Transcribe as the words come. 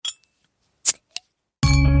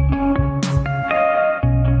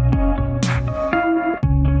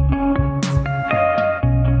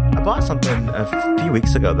something a few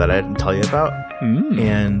weeks ago that I didn't tell you about,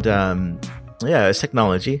 and yeah, it's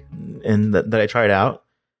technology, and that I tried out,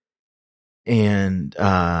 and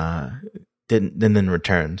then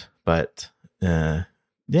returned. But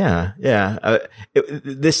this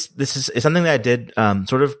is something that I did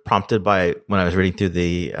sort of prompted by when I was reading through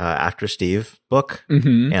the Actor Steve book,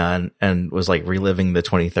 and was like reliving the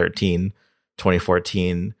 2013,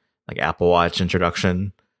 2014 like Apple Watch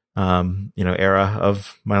introduction era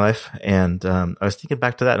of my life. And I was thinking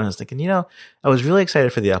back to that, and I was thinking, I was really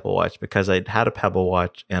excited for the Apple Watch because I'd had a Pebble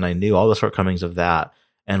Watch and I knew all the shortcomings of that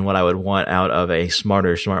and what I would want out of a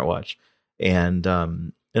smarter smartwatch. And I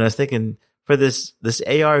was thinking, for this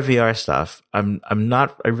AR VR stuff, I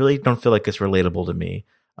really don't feel like it's relatable to me.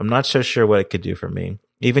 I'm not so sure what it could do for me,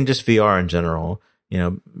 even just VR in general,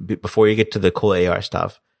 before you get to the cool AR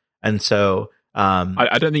stuff. And so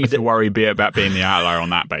I don't think you have to worry about being the outlier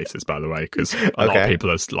on that basis, by the way, because a lot of people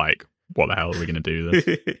are like, what the hell are we going to do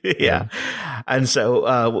this? Yeah. And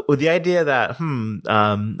so with the idea that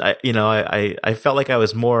I felt like I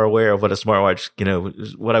was more aware of what a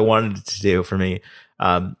smartwatch, what I wanted it to do for me.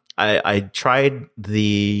 I tried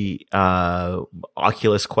the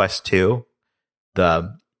Oculus Quest 2, I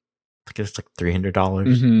think it's like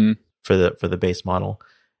 $300 for the base model.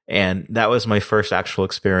 And that was my first actual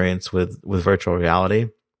experience with virtual reality.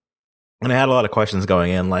 And I had a lot of questions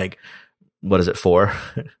going in, like, what is it for?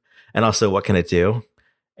 And also, what can it do?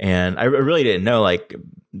 And I really didn't know, like,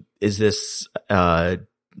 is this, I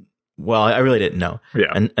really didn't know.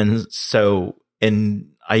 Yeah. And so,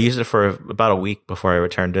 I used it for about a week before I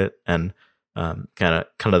returned it. And kind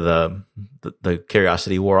of the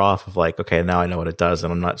curiosity wore off of like, okay, now I know what it does.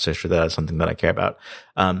 And I'm not so sure that it's something that I care about.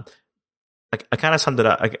 I kind of summed it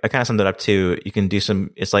up. I kind of summed it up to, you can do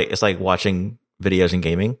it's like watching videos and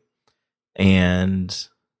gaming, and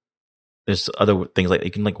there's other things like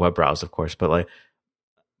you can like web browse, of course, but like,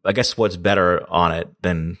 I guess what's better on it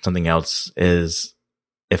than something else is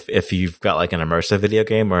if you've got like an immersive video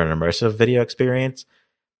game or an immersive video experience.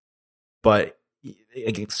 But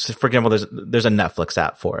for example, there's a Netflix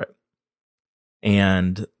app for it,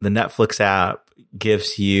 and the Netflix app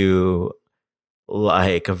gives you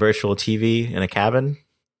like a virtual TV in a cabin,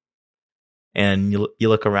 and you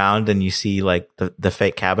look around and you see like the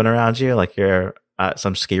fake cabin around you, like you're at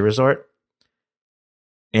some ski resort.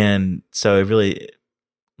 And so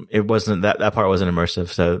it wasn't that part wasn't immersive.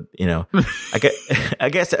 So, I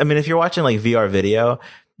guess, I mean, if you're watching like VR video,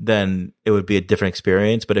 then it would be a different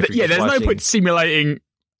experience. But if you're there's no point simulating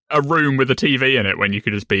a room with a TV in it when you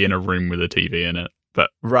could just be in a room with a TV in it. But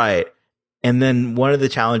right. And then one of the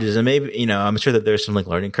challenges, and maybe, I'm sure that there's some like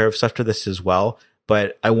learning curve stuff to this as well,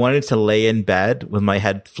 but I wanted to lay in bed with my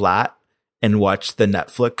head flat and watch the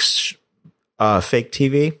Netflix fake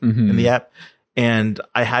TV in the app. And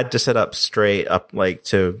I had to set up straight up, I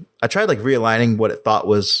tried like realigning what it thought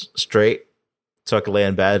was straight so I could lay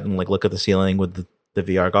in bed and like look at the ceiling with the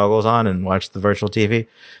VR goggles on and watch the virtual TV.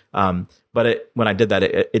 But when I did that,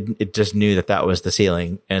 it just knew that was the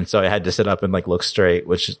ceiling. And so I had to sit up and like look straight,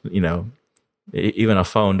 which, even a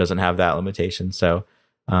phone doesn't have that limitation. So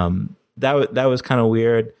that was kind of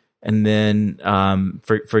weird. And then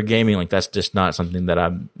for gaming, like that's just not something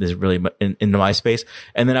that is really into my space.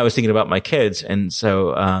 And then I was thinking about my kids, and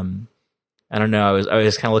so I don't know. I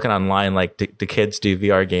was kind of looking online, like, do kids do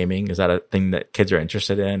VR gaming? Is that a thing that kids are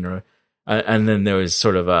interested in? Or and then there was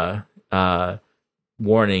sort of a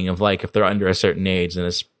warning of like, if they're under a certain age, then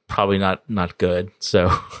it's probably not good.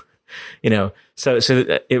 So so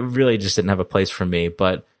it really just didn't have a place for me.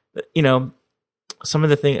 But some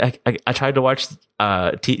of the things I tried to watch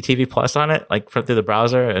TV Plus on it, like through the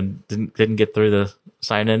browser, and didn't get through the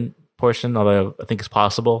sign in portion, although I think it's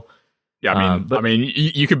possible. Yeah,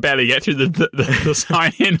 you could barely get through the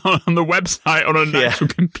sign in on the website on an actual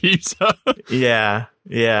computer. Yeah.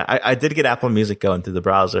 I did get Apple Music going through the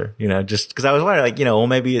browser, just because I was wondering, like,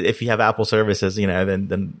 maybe if you have Apple services,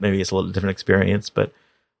 then maybe it's a little different experience. But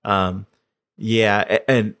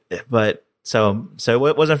So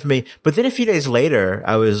it wasn't for me. But then a few days later,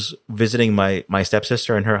 I was visiting my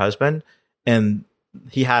stepsister and her husband, and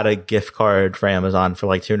he had a gift card for Amazon for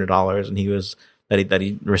like $200, and that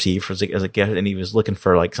he received as a gift, and he was looking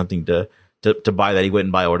for like something to buy that he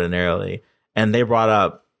wouldn't buy ordinarily. And they brought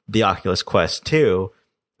up the Oculus Quest 2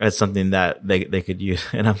 as something that they could use,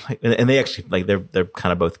 and I'm like, and they actually like they're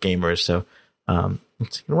kind of both gamers, so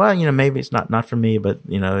maybe it's not for me, but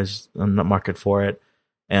I'm not market for it.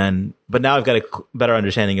 But now I've got a better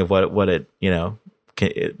understanding of what it,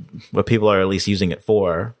 what people are at least using it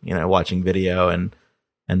for, watching video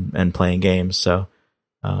and playing games. So,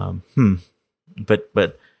 but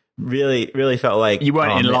really felt like you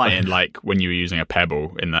weren't in line like when you were using a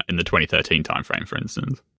Pebble in the 2013 timeframe, for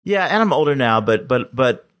instance. Yeah, and I'm older now, but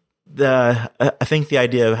I think the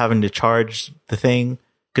idea of having to charge the thing,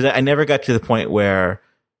 because I never got to the point where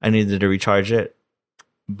I needed to recharge it,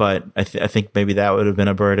 but I think maybe that would have been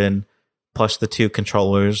a burden. Plus the 2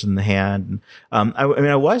 controllers in the hand.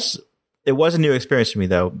 It was a new experience for me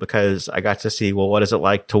though, because I got to see, well, what is it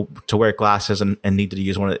like to wear glasses and need to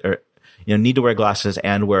use need to wear glasses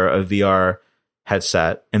and wear a VR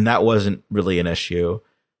headset. And that wasn't really an issue.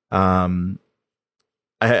 I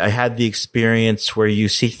had the experience where you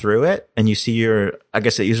see through it and you see I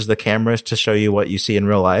guess it uses the cameras to show you what you see in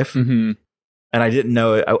real life. Mm-hmm. And I didn't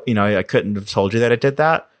know, I couldn't have told you that it did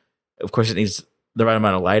that. Of course, it needs the right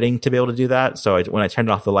amount of lighting to be able to do that. So when I turned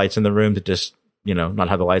off the lights in the room to just, not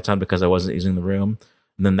have the lights on because I wasn't using the room,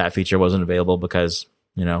 and then that feature wasn't available because,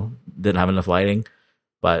 didn't have enough lighting.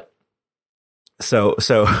 But so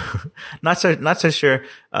not so sure.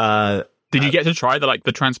 Did you get to try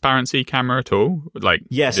the transparency camera at all? Like,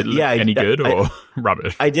 yes, did it look any good or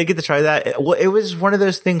rubbish? I did get to try that. Well, it was one of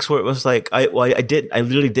those things where it was like, I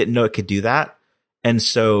literally didn't know it could do that. And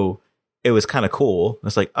so it was kind of cool.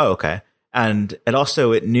 It's like, oh, okay. And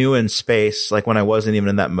it knew in space, like when I wasn't even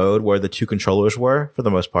in that mode, where the 2 controllers were for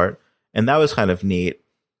the most part. And that was kind of neat.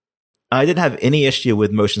 I didn't have any issue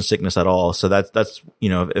with motion sickness at all. So that's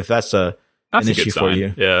if that's an issue for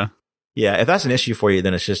you. Yeah. Yeah. If that's an issue for you,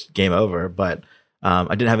 then it's just game over. But I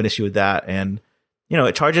didn't have an issue with that. And,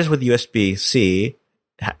 it charges with USB-C,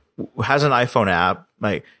 has an iPhone app.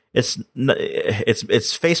 Like it's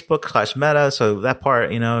Facebook / Meta. So that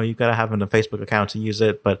part, you got to have a Facebook account to use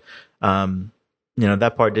it. But,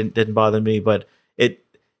 that part didn't bother me, but it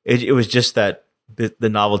was just that the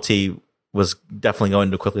novelty was definitely going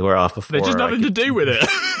to quickly wear off before. There's just nothing to do with it.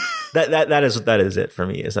 that is it for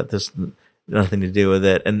me, is that there's nothing to do with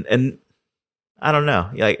it. And I don't know,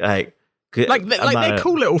 they're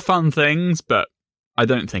cool little fun things, but I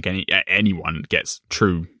don't think anyone gets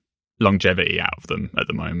true longevity out of them at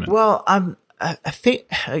the moment. Well, I think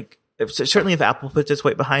certainly if Apple puts its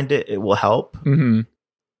weight behind it, it will help. Mm-hmm.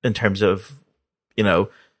 In terms of, there's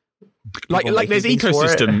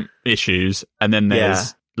ecosystem issues, and then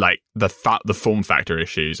there's the form factor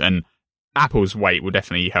issues, and Apple's weight will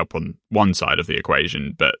definitely help on one side of the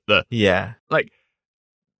equation, but the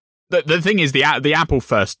thing is, the Apple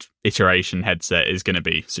first iteration headset is going to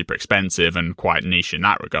be super expensive and quite niche in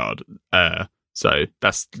that regard. So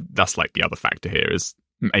that's like the other factor here is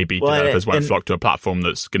maybe developers won't flock to a platform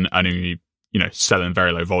that's going to only sell in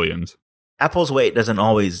very low volumes. Apple's weight doesn't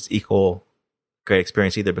always equal great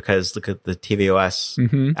experience either, because look at the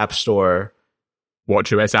tvOS App Store,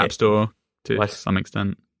 WatchOS App Store to some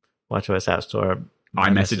extent, WatchOS App Store,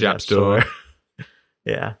 iMessage App Store.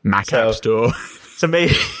 Yeah, Mac App Store. So maybe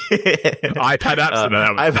iPad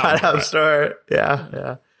App Store.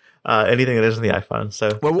 Yeah. Anything that isn't the iPhone.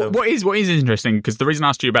 So, what is interesting, because the reason I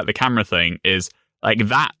asked you about the camera thing is like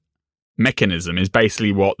that mechanism is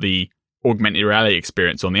basically what the augmented reality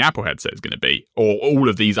experience on the Apple headset is going to be, or all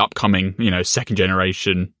of these upcoming, second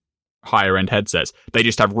generation higher end headsets. They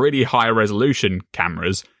just have really high resolution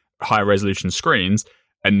cameras, high resolution screens,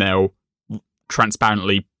 and they'll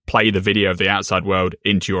transparently play the video of the outside world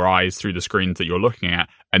into your eyes through the screens that you're looking at,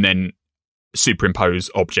 and then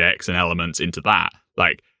superimpose objects and elements into that.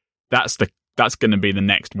 Like that's going to be the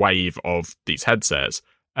next wave of these headsets.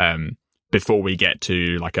 Before we get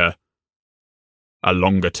to like a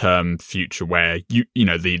longer term future where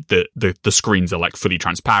the screens are like fully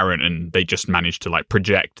transparent and they just manage to like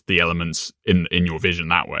project the elements in your vision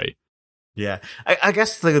that way. Yeah, I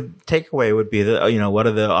guess the takeaway would be that what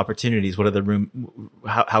are the opportunities? What are the room?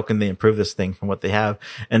 How can they improve this thing from what they have?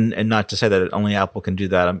 And not to say that only Apple can do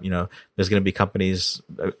that. There's going to be companies.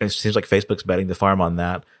 It seems like Facebook's betting the farm on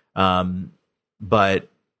that. But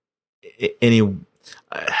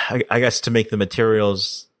I guess to make the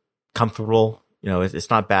materials comfortable, it's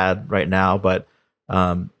not bad right now, but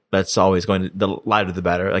that's always going to, the lighter the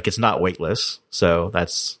better. Like it's not weightless, so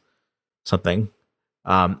that's something.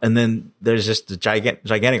 And then there's just a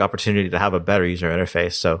gigantic opportunity to have a better user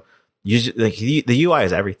interface. So the UI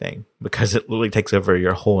is everything, because it literally takes over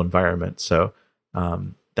your whole environment. So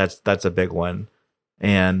that's a big one,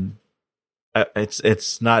 and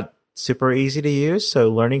it's not super easy to use.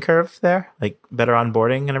 So learning curve there, like better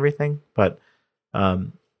onboarding and everything. But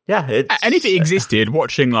and if it existed,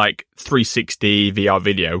 watching like 360 VR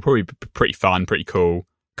video would probably be pretty fun, pretty cool.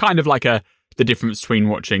 Kind of like the difference between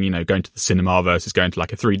watching, going to the cinema versus going to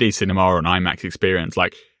like a 3D cinema or an IMAX experience.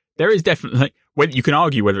 Like there is definitely, you can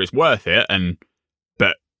argue whether it's worth it,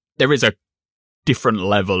 but there is different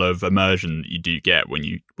level of immersion that you do get when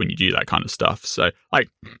you do that kind of stuff. So like,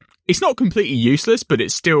 it's not completely useless, but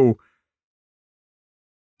it's still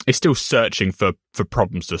searching for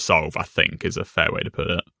problems to solve, I think, is a fair way to put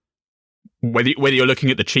it. Whether you're looking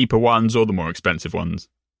at the cheaper ones or the more expensive ones,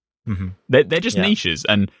 they're just niches,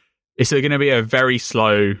 and it's going to be a very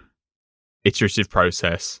slow, iterative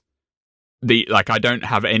process. I don't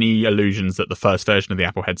have any illusions that the first version of the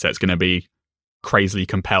Apple headset is going to be crazily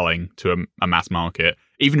compelling to a mass market.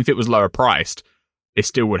 Even if it was lower priced, it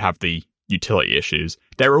still would have the utility issues.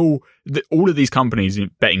 They're all of these companies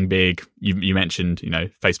betting big. You mentioned,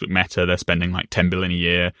 Facebook Meta, they're spending like 10 billion a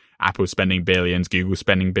year. Apple's spending billions, Google's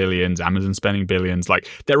spending billions, Amazon's spending billions. Like,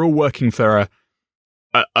 they're all working for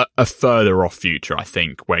a further off future, I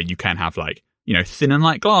think, where you can have thin and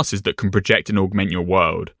light glasses that can project and augment your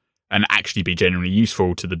world and actually be genuinely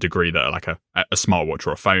useful to the degree that like a smartwatch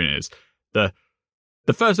or a phone is.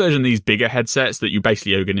 The first version of these bigger headsets that you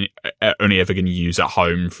basically are only ever going to use at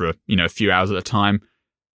home for a few hours at a time,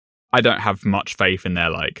 I don't have much faith in their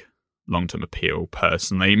like long-term appeal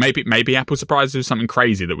personally. Maybe Apple surprises with something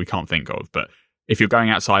crazy that we can't think of, but if you're going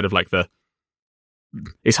outside of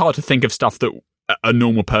it's hard to think of stuff that a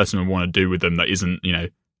normal person would want to do with them that isn't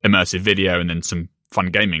immersive video and then some fun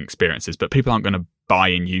gaming experiences. But people aren't going to buy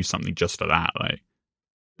and use something just for that. Like,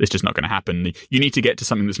 it's just not going to happen. You need to get to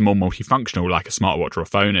something that's more multifunctional, like a smartwatch or a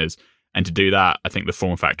phone is. And to do that, I think the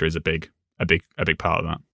form factor is a big part of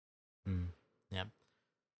that. Yeah.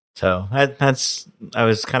 So I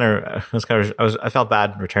felt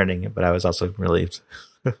bad returning it, but I was also relieved.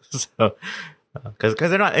 So, because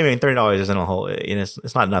they're not, $30 isn't a whole,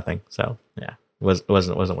 it's not nothing. So yeah, it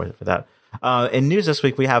wasn't worth it for that. In news this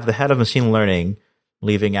week, we have the head of machine learning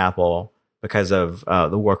leaving Apple because of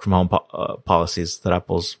the work from home policies that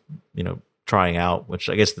Apple's trying out, which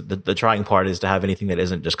I guess the trying part is to have anything that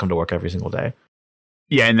isn't just come to work every single day.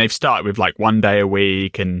 Yeah, and they've started with like 1 day a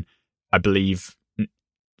week, and I believe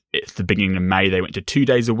it's the beginning of May they went to 2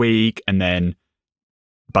 days a week, and then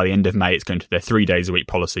by the end of May it's going to their 3 days a week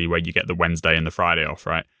policy where you get the Wednesday and the Friday off,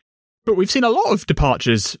 right? But we've seen a lot of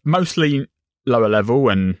departures, mostly lower level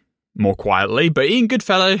and more quietly. But Ian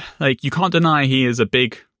Goodfellow, like, you can't deny he is a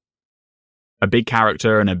big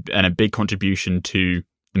character and a big contribution to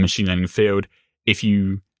the machine learning field. If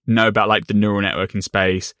you know about like the neural networking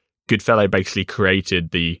space, Goodfellow basically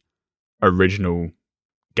created the original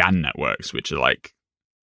GAN networks, which are like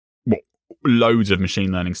what loads of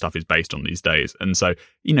machine learning stuff is based on these days. And so,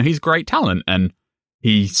 he's great talent. And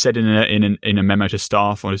he said in a memo to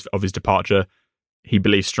staff of his departure, he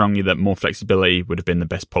believes strongly that more flexibility would have been the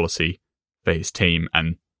best policy for his team,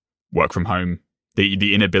 and work from home.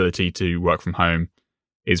 The inability to work from home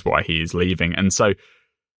is why he is leaving. And so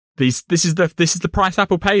this is the price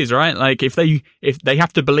Apple pays, right? Like, if they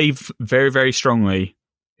have to believe very, very strongly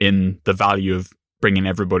in the value of bringing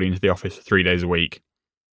everybody into the office 3 days a week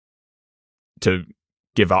to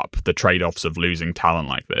give up the trade-offs of losing talent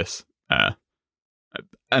like this.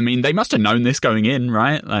 They must have known this going in,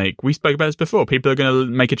 right? Like, we spoke about this before. People are going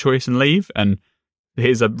to make a choice and leave, and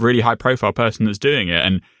here's a really high-profile person that's doing it.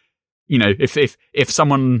 And if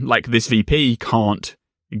someone like this VP can't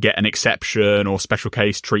get an exception or special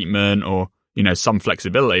case treatment or some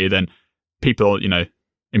flexibility, then people,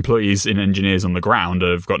 employees and engineers on the ground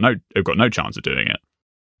have got no chance of doing it.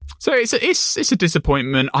 So it's a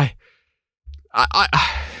disappointment. I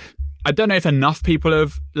don't know if enough people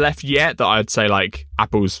have left yet that I'd say like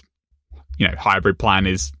Apple's hybrid plan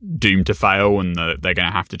is doomed to fail and they're going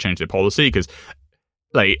to have to change their policy, because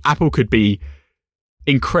like Apple could be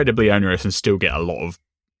incredibly onerous and still get a lot of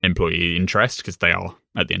employee interest, because they are,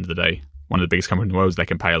 at the end of the day, one of the biggest companies in the world. They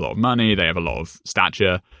can pay a lot of money, they have a lot of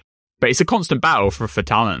stature, but it's a constant battle for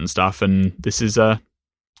talent and stuff, and this is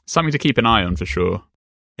something to keep an eye on for sure.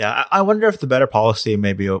 Yeah, I wonder if the better policy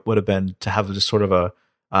maybe would have been to have just sort of a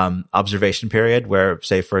observation period where,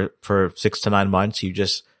 say, for 6 to 9 months, you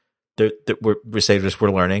just we're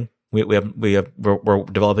learning. We're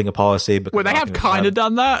developing a policy. Well, they have kind of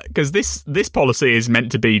done that, because this policy is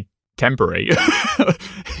meant to be temporary.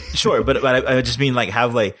 Sure, but I just mean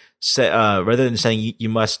rather than saying you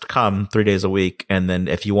must come 3 days a week, and then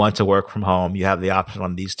if you want to work from home, you have the option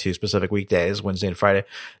on these 2 specific weekdays, Wednesday and Friday.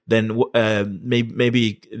 Then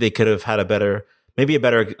maybe they could have had a better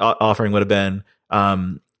offering would have been,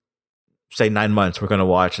 say 9 months, we're going to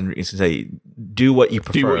watch and say, do what you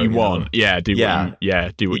prefer. Do what you want. Yeah. Do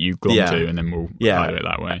what you've gone to, and then we'll evaluate it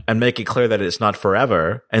that way. And make it clear that it's not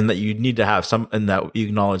forever, and that you need to have and that you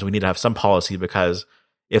acknowledge we need to have some policy, because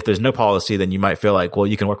if there's no policy, then you might feel like, well,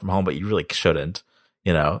 you can work from home, but you really shouldn't,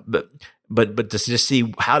 but to just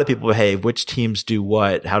see how do people behave, which teams do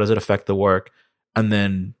what, how does it affect the work? and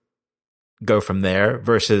then go from there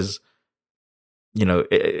versus,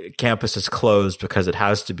 campus is closed because it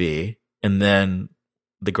has to be, and then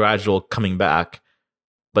the gradual coming back,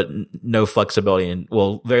 but no flexibility and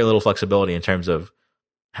very little flexibility in terms of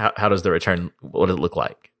how does the return, what does it look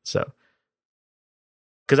like? So,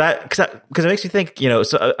 because it makes me think,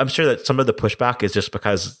 so I'm sure that some of the pushback is just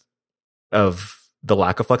because of the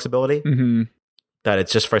lack of flexibility, that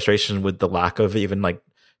it's just frustration with the lack of even like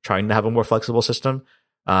trying to have a more flexible system,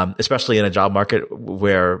 especially in a job market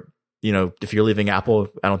where, if you're leaving Apple,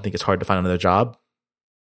 I don't think it's hard to find another job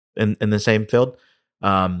in the same field.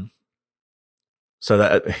 So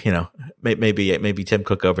that, maybe Tim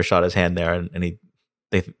Cook overshot his hand there and he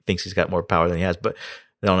thinks he's got more power than he has, but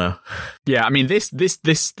I don't know. Yeah, I mean, this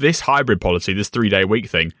hybrid policy, this 3-day-a-week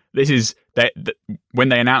thing, this is when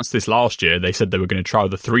they announced this last year, they said they were going to trial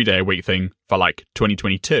the 3-day-a-week thing for like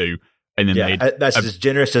 2022. And then that's as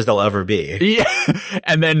generous as they'll ever be. Yeah.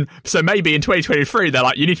 And then, so maybe in 2023, they're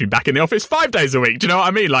like, you need to be back in the office 5 days a week. Do you know what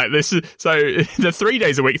I mean? Like this is, so the 3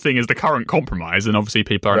 days a week thing is the current compromise. And obviously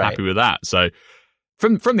people aren't happy with that. So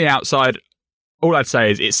from the outside, all I'd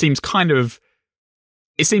say is it seems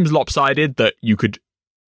lopsided that you could,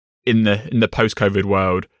 in the post-COVID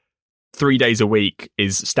world, 3 days a week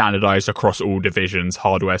is standardized across all divisions: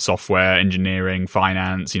 hardware, software, engineering,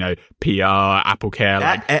 finance, PR, Apple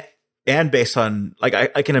Care. And based on, like,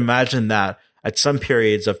 I can imagine that at some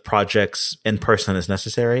periods of projects in person is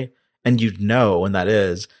necessary, and when that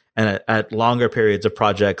is, and at longer periods of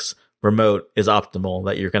projects, remote is optimal,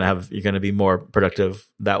 that you're going to be more productive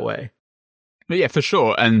that way. But yeah, for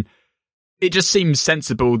sure. And it just seems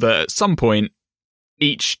sensible that at some point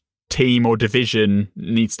each team or division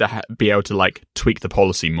needs to be able to like tweak the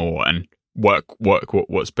policy more and work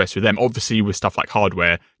what's best for them. Obviously, with stuff like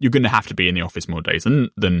hardware, you're going to have to be in the office more days than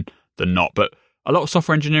not. But a lot of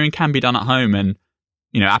software engineering can be done at home, and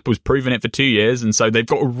Apple's proven it for 2 years, and so they've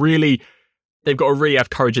got to really have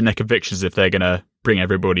courage in their convictions if they're going to bring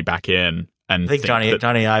everybody back in. And I think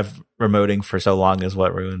Johnny Ive remoting for so long is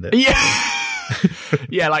what ruined it. Yeah,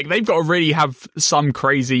 yeah, like they've got to really have some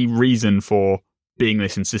crazy reason for being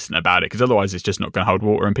this insistent about it, because otherwise it's just not going to hold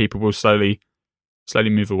water, and people will slowly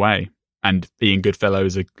move away. And Ian Goodfellow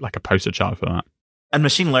is like a poster child for that. And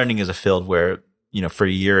machine learning is a field where, for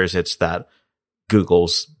years it's that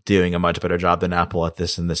Google's doing a much better job than Apple at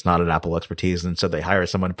this, and it's not an Apple expertise. And so they hire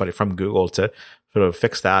someone from Google to sort of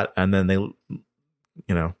fix that. And then they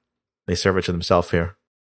serve it to themselves here.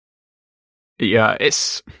 Yeah,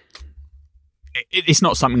 it's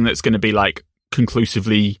not something that's going to be like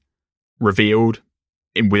conclusively revealed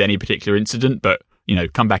with any particular incident, but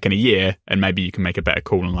come back in a year and maybe you can make a better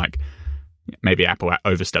call, and like maybe Apple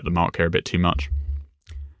overstepped the mark here a bit too much.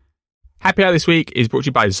 Happy Hour this week is brought to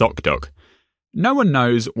you by ZocDoc. No one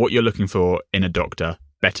knows what you're looking for in a doctor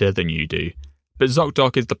better than you do, but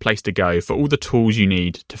ZocDoc is the place to go for all the tools you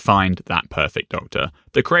need to find that perfect doctor.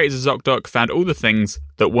 The creators of ZocDoc found all the things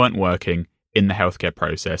that weren't working in the healthcare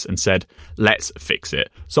process and said, let's fix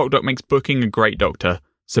it. ZocDoc makes booking a great doctor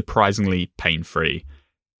surprisingly pain-free.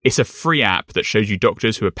 It's a free app that shows you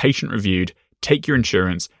doctors who are patient-reviewed, take your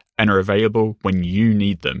insurance, and are available when you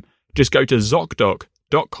need them. Just go to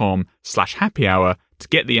ZocDoc.com/happyhour to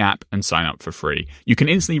get the app and sign up for free. You can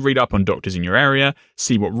instantly read up on doctors in your area,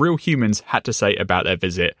 see what real humans had to say about their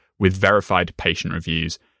visit with verified patient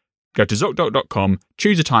reviews. Go to ZocDoc.com,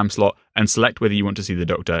 choose a time slot, and select whether you want to see the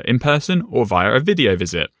doctor in person or via a video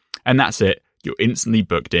visit. And that's it. You're instantly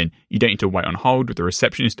booked in. You don't need to wait on hold with the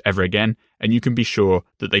receptionist ever again, and you can be sure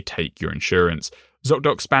that they take your insurance.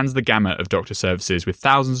 ZocDoc spans the gamut of doctor services with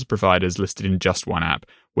thousands of providers listed in just one app.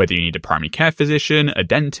 Whether you need a primary care physician, a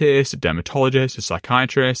dentist, a dermatologist, a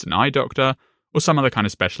psychiatrist, an eye doctor, or some other kind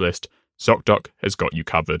of specialist, ZocDoc has got you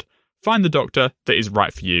covered. Find the doctor that is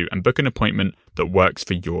right for you and book an appointment that works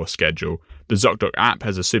for your schedule. The ZocDoc app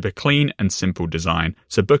has a super clean and simple design,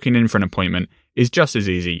 so booking in for an appointment is just as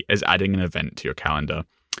easy as adding an event to your calendar.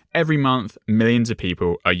 Every month, millions of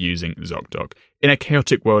people are using ZocDoc. In a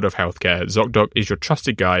chaotic world of healthcare, ZocDoc is your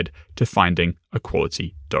trusted guide to finding a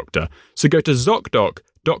quality doctor. So go to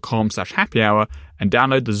ZocDoc.com/happyhour and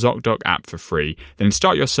download the ZocDoc app for free. Then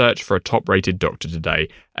start your search for a top-rated doctor today,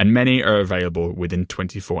 and many are available within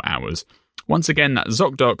 24 hours. Once again, that's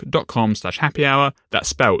ZocDoc.com/happyhour. That's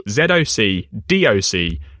spelled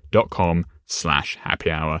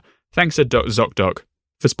ZocDoc.com/happyhour. Thanks to ZocDoc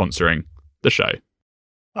for sponsoring the show.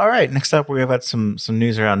 All right. Next up, we've got some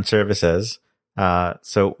news around services.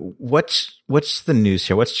 So what's the news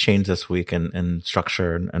here? What's changed this week in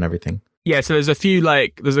structure and everything? Yeah, so there's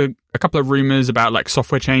a couple of rumors about like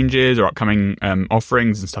software changes or upcoming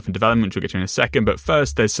offerings and stuff in development, which we'll get to in a second. But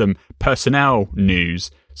first, there's some personnel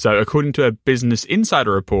news. So according to a Business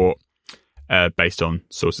Insider report, based on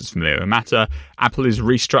sources familiar with the matter, Apple is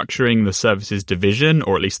restructuring the services division,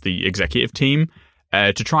 or at least the executive team,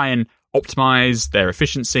 to try and optimize their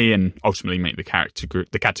efficiency and ultimately make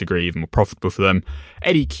the category even more profitable for them.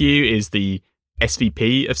 Eddie Q is the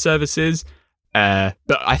SVP of services. But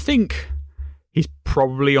I think he's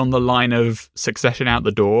probably on the line of succession out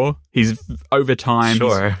the door. He's over time.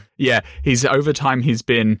 Sure. He's over time. He's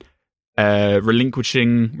been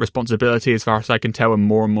relinquishing responsibility, as far as I can tell, and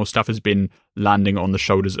more stuff has been landing on the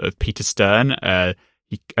shoulders of Peter Stern, a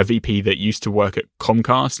VP that used to work at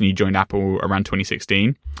Comcast, and he joined Apple around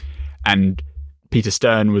 2016. And Peter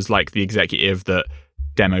Stern was like the executive that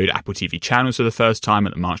demoed Apple TV channels for the first time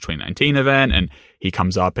at the March 2019 event, and he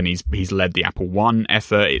comes up and he's led the Apple One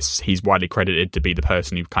effort. He's widely credited to be the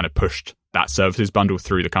person who kind of pushed that services bundle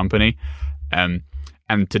through the company. And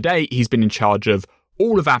to date, he's been in charge of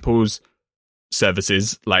all of Apple's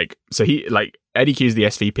services. Eddie Q's the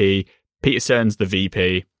SVP, Peter Stern's the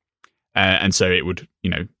VP, and so it would,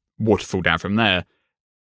 waterfall down from there.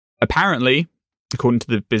 Apparently, according to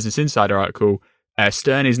the Business Insider article,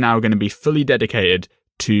 Stern is now going to be fully dedicated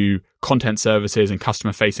to content services and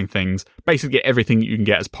customer-facing things, basically everything you can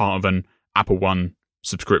get as part of an Apple One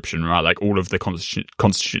subscription, right? Like all of the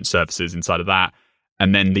constituent services inside of that.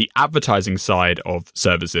 And then the advertising side of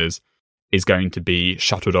services is going to be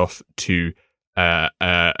shuttled off to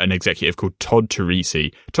an executive called Todd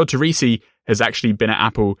Teresi. Todd Teresi has actually been at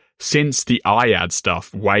Apple since the iAd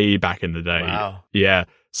stuff way back in the day. Wow. Yeah.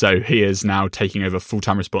 So he is now taking over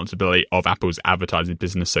full-time responsibility of Apple's advertising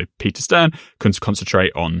business. So Peter Stern can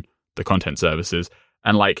concentrate on the content services.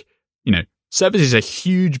 And services is a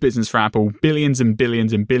huge business for Apple, billions and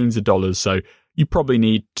billions and billions of dollars. So you probably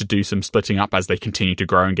need to do some splitting up as they continue to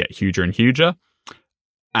grow and get huger and huger.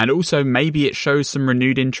 And also maybe it shows some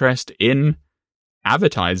renewed interest in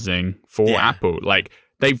advertising for Apple. Like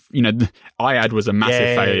iAd was a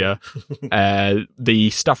massive failure. The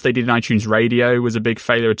stuff they did in iTunes Radio was a big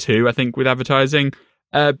failure too, I think, with advertising.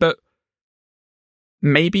 But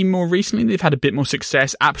maybe more recently they've had a bit more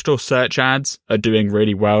success. App Store search ads are doing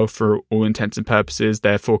really well for all intents and purposes.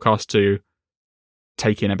 They're forecast to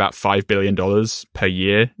take in about $5 billion per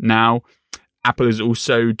year now. Apple is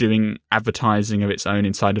also doing advertising of its own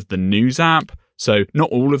inside of the News app. So not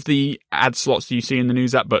all of the ad slots that you see in the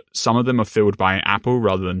News app, but some of them are filled by Apple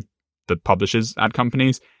rather than the publishers' ad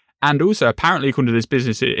companies. And also, apparently, according to this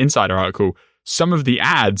Business Insider article, some of the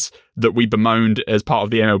ads that we bemoaned as part of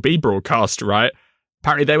the MLB broadcast, right?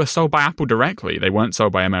 Apparently, they were sold by Apple directly. They weren't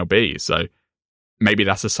sold by MLB. So maybe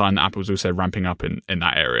that's a sign that Apple's also ramping up in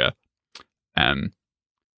that area.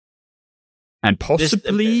 And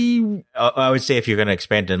possibly, I would say if you're going to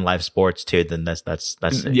expand in live sports too, then that's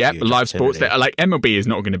live sports. Like MLB is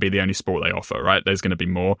not going to be the only sport they offer, right? There's going to be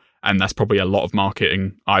more, and that's probably a lot of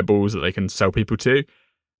marketing eyeballs that they can sell people to.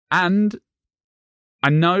 And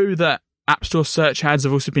I know that App Store search ads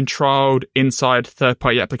have also been trialed inside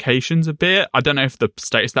third-party applications a bit. I don't know if the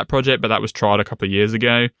status of that project, but that was trialed a couple of years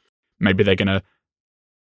ago. Maybe they're going to,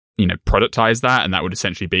 productize that, and that would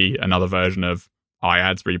essentially be another version of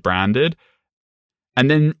iAds rebranded. And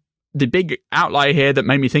then the big outlier here that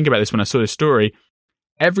made me think about this when I saw this story,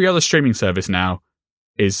 every other streaming service now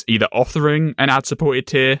is either offering an ad-supported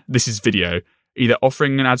tier, this is video, either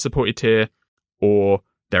offering an ad-supported tier or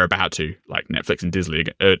they're about to, like Netflix and Disney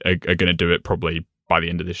are going to do it probably by the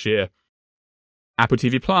end of this year. Apple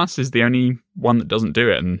TV Plus is the only one that doesn't do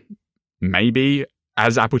it, and maybe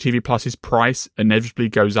as Apple TV Plus's price inevitably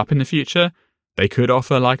goes up in the future, they could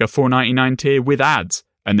offer like a $4.99 tier with ads.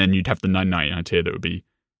 And then you'd have the $9.99 tier that would be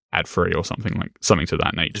ad-free or something to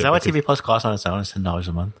that nature. Is that what TV Plus costs on its own? It's $10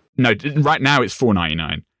 a month? No, right now it's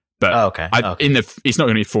 $4.99. But okay. It's not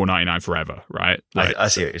going to be $4.99 forever, right? I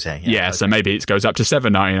see what you're saying. Yeah, okay. So maybe it goes up to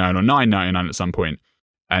 $7.99 or $9.99 at some point,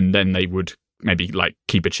 and then they would maybe like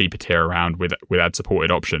keep a cheaper tier around with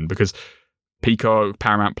ad-supported option, because Peacock,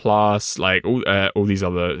 Paramount Plus, like all these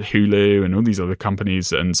other Hulu and all these other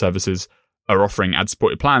companies and services are offering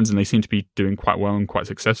ad-supported plans, and they seem to be doing quite well and quite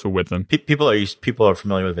successful with them. People are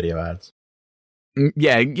familiar with video ads.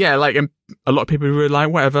 Yeah. Like a lot of people were like,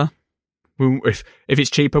 whatever. If it's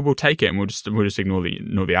cheaper, we'll take it, and we'll just ignore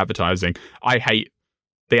the advertising. I hate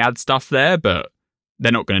the ad stuff there, but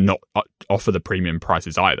they're not going to not offer the premium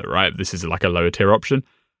prices either, right? This is like a lower tier option.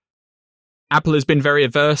 Apple has been very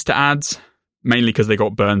averse to ads, mainly because they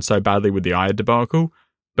got burned so badly with the iAd debacle,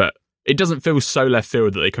 but it doesn't feel so left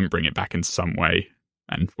field that they couldn't bring it back in some way,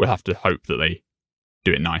 and we'll have to hope that they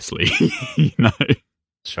do it nicely, you know.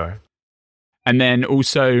 Sure. And then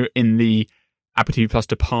also in the Apple TV Plus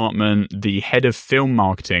department, the head of film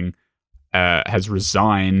marketing has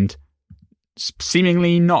resigned,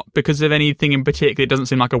 seemingly not because of anything in particular. It doesn't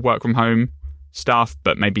seem like a work from home stuff,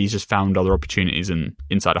 but maybe he's just found other opportunities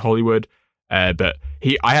inside of Hollywood. But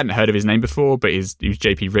I hadn't heard of his name before, but he was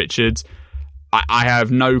JP Richards. I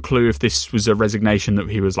have no clue if this was a resignation that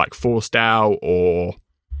he was like forced out or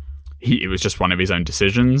it was just one of his own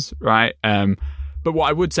decisions, right? But what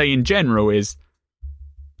I would say in general is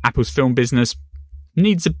Apple's film business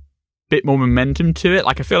needs a bit more momentum to it.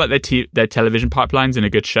 Like, I feel like their television pipeline's in a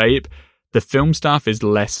good shape. The film stuff is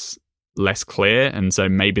less clear, and so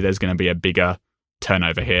maybe there's going to be a bigger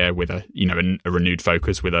turnover here with a renewed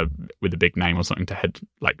focus with a big name or something to head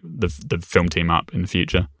like the film team up in the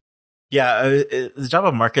future. Yeah, the job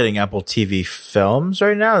of marketing Apple TV films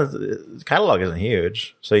right now, the catalog isn't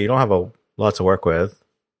huge, so you don't have a lot to work with.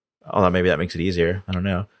 Although maybe that makes it easier. I don't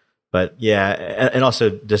know. But yeah, and also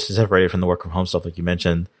just separated from the work from home stuff, like you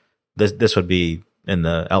mentioned, this would be in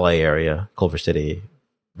the LA area, Culver City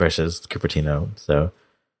versus Cupertino. So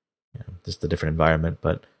yeah, just a different environment.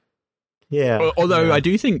 But yeah. Although yeah. I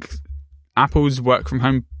do think Apple's work from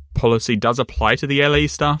home policy does apply to the LA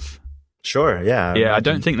stuff. Sure, yeah. Yeah, I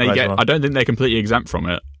don't think they're completely exempt from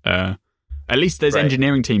it. At least there's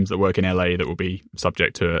engineering teams that work in LA that will be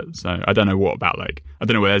subject to it. So I don't know I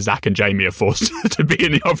don't know whether Zach and Jamie are forced to be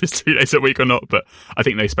in the office 2 days a week or not, but I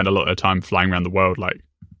think they spend a lot of time flying around the world, like,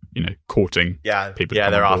 you know, courting people. Yeah,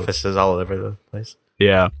 their offices all over the place.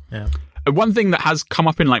 Yeah. One thing that has come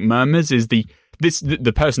up in like murmurs is the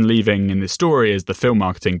person leaving in this story is the film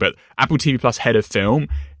marketing, but Apple TV Plus head of film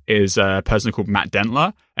is a person called Matt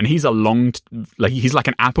Dentler, and he's he's like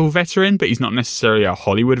an Apple veteran, but he's not necessarily a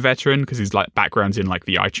Hollywood veteran because he's like backgrounds in like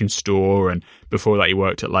the iTunes store, and before that he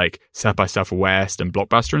worked at like South by Southwest and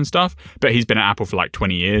Blockbuster and stuff. But he's been at Apple for like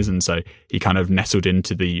 20 years, and so he kind of nestled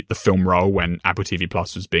into the film role when Apple TV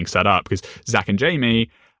Plus was being set up, because Zach and Jamie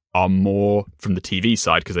are more from the TV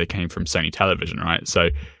side because they came from Sony Television, right? So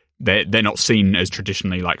they're not seen as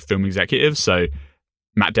traditionally like film executives. So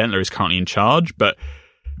Matt Dentler is currently in charge, but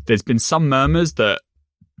there's been some murmurs that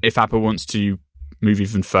if Apple wants to move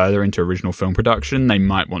even further into original film production, they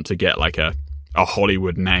might want to get like a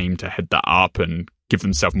Hollywood name to head that up and give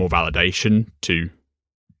themselves more validation to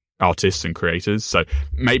artists and creators. So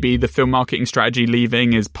maybe the film marketing strategy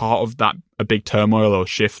leaving is part of that, a big turmoil or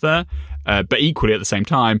shift there. But equally at the same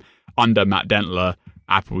time, under Matt Dentler,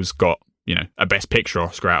 Apple's got, you know, a Best Picture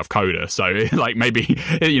Oscar out of Coda. So like maybe,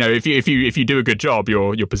 you know, if you do a good job,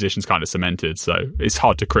 your position's kind of cemented. So it's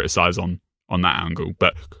hard to criticize on that angle.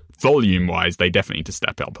 But volume wise, they definitely need to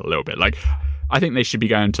step up a little bit. Like, I think they should be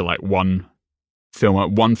going to like one film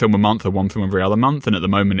a month or one film every other month. And at the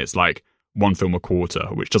moment it's like one film a quarter,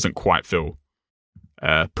 which doesn't quite feel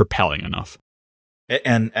propelling enough.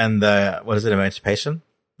 And the, what is it, Emancipation?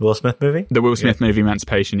 Will Smith movie? The Will Smith movie,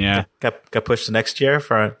 Emancipation, yeah. Got pushed to next year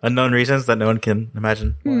for unknown reasons that no one can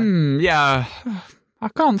imagine. Yeah. I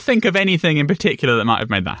can't think of anything in particular that might have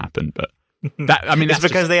made that happen, but that, I mean, it's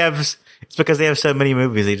because they have so many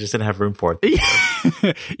movies, they just didn't have room for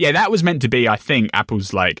it. Yeah, that was meant to be, I think,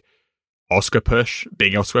 Apple's like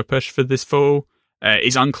big Oscar push for this fall.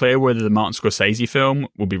 It's unclear whether the Martin Scorsese film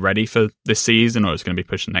will be ready for this season or it's going to be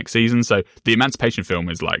pushed to next season. So the Emancipation film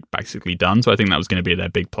is like basically done. So I think that was going to be their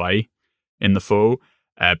big play in the fall.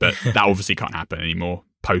 But that obviously can't happen anymore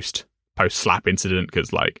post slap incident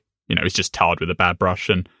because, like, you know, it's just tarred with a bad brush.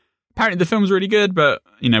 And apparently the film's really good, but,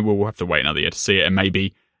 you know, we'll have to wait another year to see it. And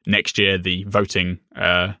maybe next year the voting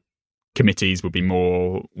committees will be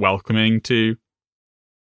more welcoming to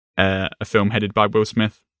a film headed by Will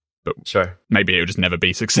Smith. But sure, maybe it will just never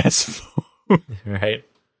be successful. Right.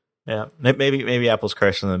 Yeah. Maybe Apple's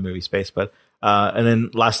cursed in the movie space, but and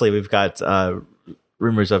then lastly, we've got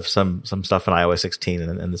rumors of some stuff in iOS 16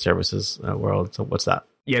 in the services world. So what's that?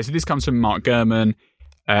 Yeah. So this comes from Mark Gurman.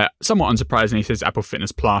 Somewhat unsurprisingly, he says Apple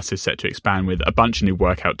Fitness Plus is set to expand with a bunch of new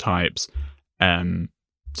workout types, some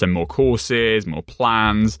more courses, more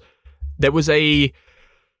plans. There was a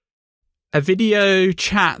video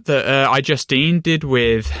chat that iJustine did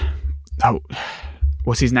with,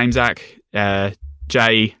 what's his name, Zach?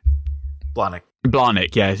 Jay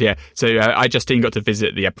Blarnick, yeah. So iJustine got to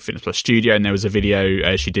visit the Apple Fitness Plus studio, and there was a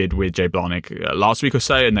video she did with Jay Blarnick last week or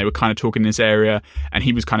so, and they were kind of talking in this area, and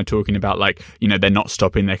he was kind of talking about, like, you know, they're not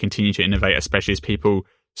stopping, they continue to innovate, especially as people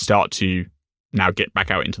start to now get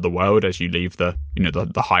back out into the world as you leave the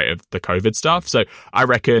height of the COVID stuff. So I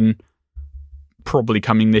reckon probably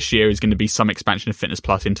coming this year is going to be some expansion of Fitness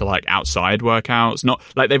Plus into like outside workouts. Not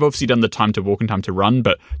like they've obviously done the time to walk and time to run,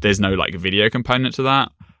 but there's no like video component to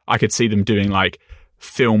that. I could see them doing like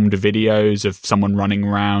filmed videos of someone running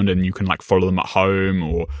around and you can like follow them at home,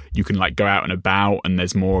 or you can like go out and about and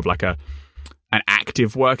there's more of like an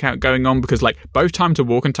active workout going on, because like both time to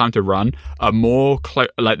walk and time to run are more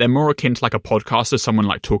like they're more akin to like a podcast of someone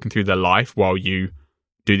like talking through their life while you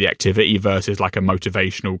do the activity, versus like a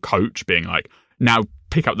motivational coach being like, now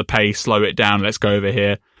pick up the pace, slow it down, let's go over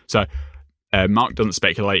here. So Mark doesn't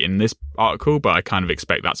speculate in this article, but I kind of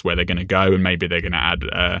expect that's where they're going to go, and maybe they're going to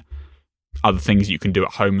add other things you can do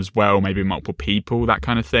at home as well, maybe multiple people, that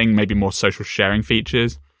kind of thing, maybe more social sharing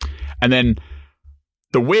features. And then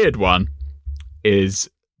the weird one is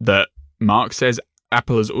that Mark says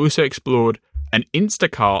Apple has also explored an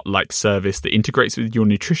Instacart-like service that integrates with your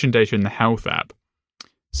nutrition data in the Health app.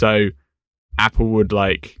 So Apple would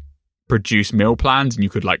like produce meal plans and you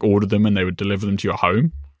could like order them and they would deliver them to your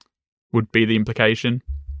home, would be the implication.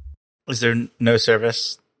 Is there no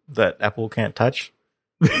service that Apple can't touch?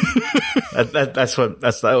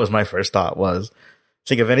 That was my first thought, was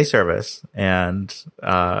think of any service, and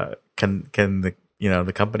can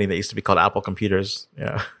the company that used to be called Apple Computers,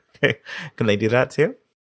 can they do that too?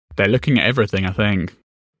 They're looking at everything, I think.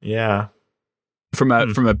 Yeah. From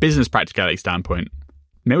a business practicality standpoint,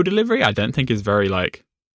 meal delivery I don't think is very like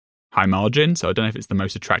high margin, so I don't know if it's the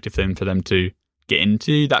most attractive thing for them to get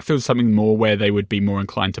into. That feels something more where they would be more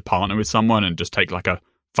inclined to partner with someone and just take like a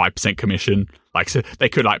 5% commission. Like, so they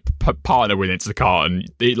could like partner with Instacart, and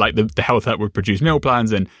the Health app would produce meal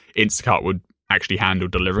plans and Instacart would actually handle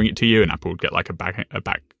delivering it to you, and Apple would get like a back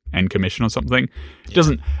end commission or something. It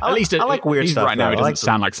doesn't, I like weird stuff right now, though. it doesn't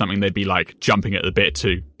sound like something they'd be like jumping at the bit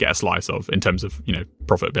to get a slice of in terms of,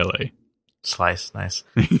 profitability. Slice, nice.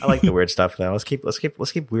 I like the weird stuff though. Let's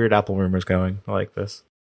keep weird Apple rumors going. I like this.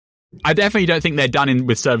 I definitely don't think they're done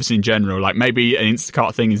with service in general. Like, maybe an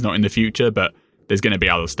Instacart thing is not in the future, but there's going to be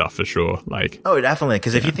other stuff for sure. Like, oh, definitely.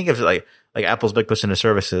 Because if you think of like Apple's big push into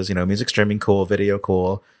services, music streaming, cool, video,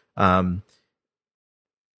 cool.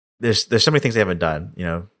 There's so many things they haven't done.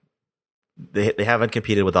 They haven't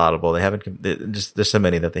competed with Audible. They haven't. There's so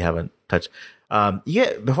many that they haven't touched.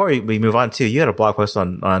 Before we move on too, you had a blog post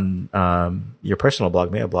on your personal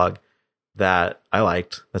blog, Mayo blog, that I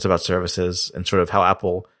liked. That's about services and sort of how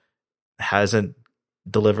Apple hasn't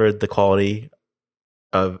delivered the quality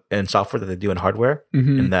and software that they do in hardware,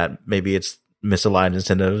 and that maybe it's misaligned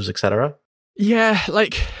incentives, etc. Yeah,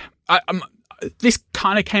 like this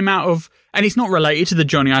kind of came out of, and it's not related to the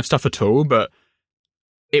Johnny Ive stuff at all, but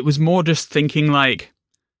it was more just thinking like,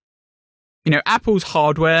 Apple's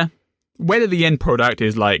hardware, whether the end product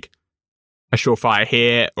is like a surefire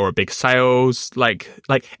hit or a big sales, like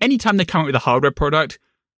anytime they come up with a hardware product,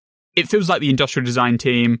 it feels like the industrial design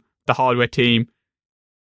team, the hardware team,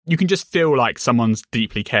 you can just feel like someone's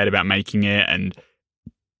deeply cared about making it and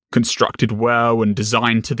constructed well and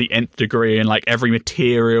designed to the nth degree, and like every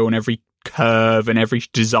material and every curve and every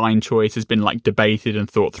design choice has been like debated and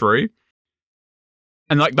thought through.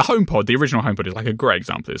 And like the HomePod, the original HomePod is like a great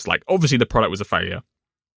example. It's like, obviously the product was a failure,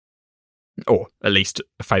 or at least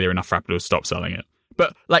a failure enough for Apple to stop selling it.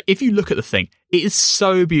 But like, if you look at the thing, it is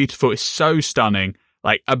so beautiful. It's so stunning,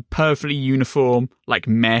 like a perfectly uniform, like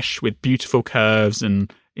mesh with beautiful curves.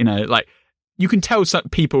 And, like you can tell some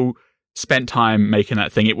people spent time making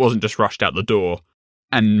that thing. It wasn't just rushed out the door.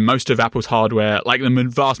 And most of Apple's hardware, like the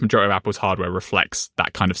vast majority of Apple's hardware, reflects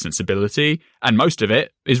that kind of sensibility. And most of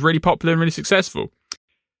it is really popular and really successful.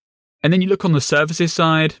 And then you look on the services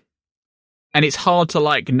side, and it's hard to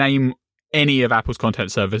like name any of Apple's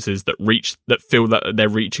content services that feel that they're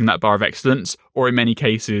reaching that bar of excellence, or in many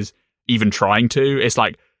cases even trying to. It's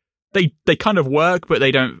like they kind of work, but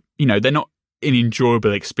they don't, they're not an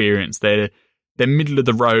enjoyable experience. They're middle of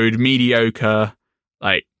the road, mediocre.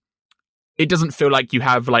 Like, it doesn't feel like you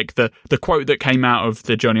have like the quote that came out of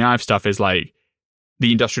the Johnny Ive stuff is like,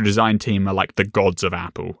 the industrial design team are like the gods of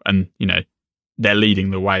Apple, and they're leading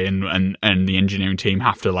the way, and the engineering team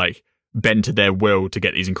have to like bend to their will to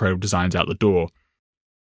get these incredible designs out the door.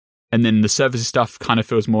 And then the services stuff kind of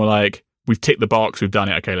feels more like, we've ticked the box, we've done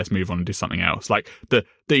it, okay, let's move on and do something else. Like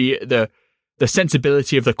the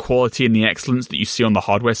sensibility of the quality and the excellence that you see on the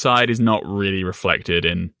hardware side is not really reflected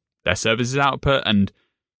in their services output. And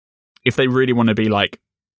if they really want to be like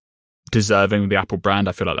deserving of the Apple brand,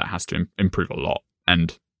 I feel like that has to improve a lot.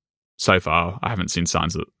 And so far, I haven't seen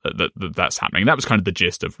signs that that's happening. That was kind of the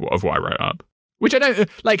gist of what I wrote up. Which I don't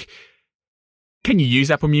like. Can you use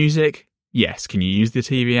Apple Music? Yes. Can you use the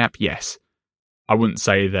TV app? Yes. I wouldn't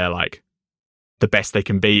say they're like the best they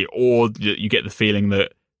can be, or you get the feeling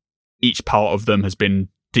that each part of them has been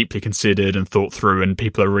deeply considered and thought through, and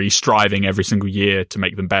people are really striving every single year to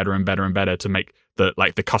make them better and better and better, to make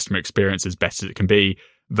the customer experience as best as it can be,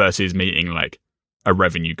 versus meeting like a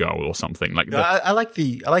revenue goal or something like that. I like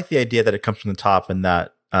the idea that it comes from the top, and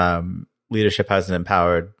that leadership hasn't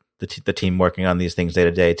empowered the team working on these things day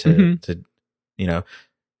to day to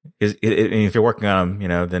if you're working on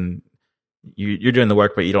them, then you're doing the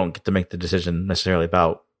work, but you don't get to make the decision necessarily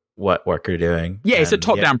about what work you're doing. Yeah, it's a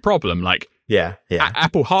top-down problem. Like,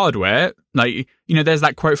 Apple hardware, like, there's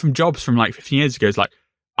that quote from Jobs from like 15 years ago. It's like,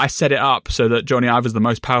 I set it up so that Johnny Ive is the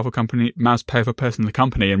most powerful person in the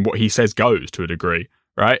company, and what he says goes to a degree,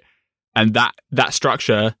 right? And that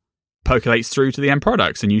structure percolates through to the end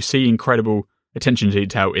products, and you see incredible attention to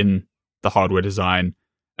detail in the hardware design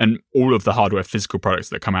and all of the hardware physical products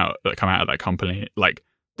that come out of that company. Like,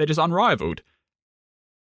 they're just unrivaled.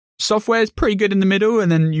 Software is pretty good in the middle,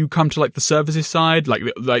 and then you come to like the services side, like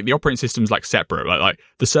the operating system's like separate. Like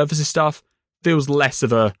the services stuff feels less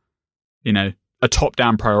of a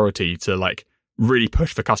top-down priority to like really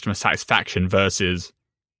push for customer satisfaction versus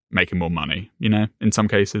making more money, in some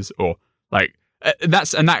cases, or like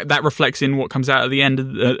that reflects in what comes out at the end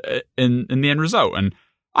in the end result. And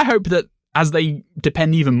I hope that as they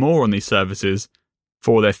depend even more on these services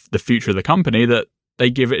for the future of the company, that they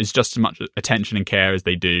give it as just as much attention and care as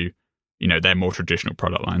they do, their more traditional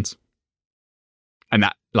product lines. And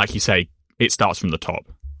that, like you say, it starts from the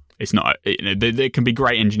top. It's not, there can be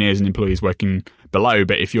great engineers and employees working below,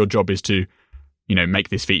 but if your job is to, make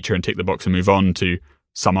this feature and tick the box and move on to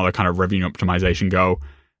some other kind of revenue optimization goal,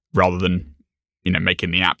 rather than, making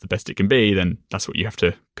the app the best it can be, then that's what you have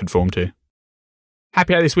to conform to.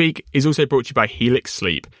 Happy Hour this week is also brought to you by Helix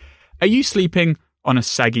Sleep. Are you sleeping on a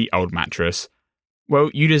saggy old mattress? Well,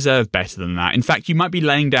 you deserve better than that. In fact, you might be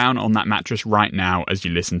laying down on that mattress right now as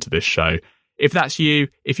you listen to this show. If that's you,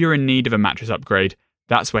 if you're in need of a mattress upgrade,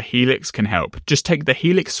 that's where Helix can help. Just take the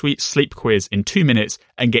Helix Suite Sleep Quiz in 2 minutes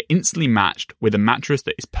and get instantly matched with a mattress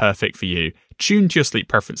that is perfect for you, tuned to your sleep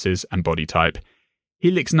preferences and body type.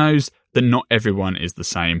 Helix knows that not everyone is the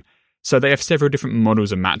same, so they have several different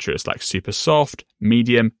models of mattress, like super soft,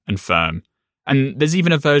 medium, and firm. And there's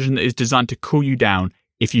even a version that is designed to cool you down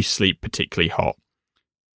if you sleep particularly hot.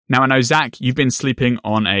 Now, I know, Zach, you've been sleeping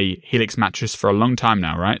on a Helix mattress for a long time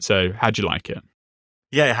now, right? So how'd you like it?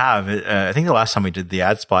 Yeah, I have. I think the last time we did the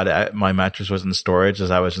ad spot, my mattress was in storage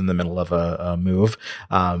as I was in the middle of a move.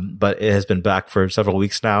 But it has been back for several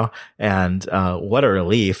weeks now. And what a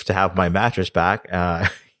relief to have my mattress back. And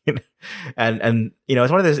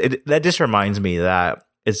it's one of those, that just reminds me that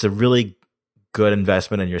it's a really good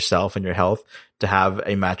investment in yourself and your health to have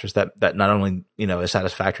a mattress that not only, is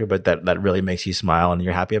satisfactory, but that really makes you smile and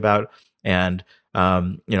you're happy about. And,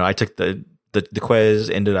 I took the quiz,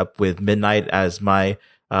 ended up with Midnight as my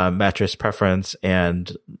mattress preference,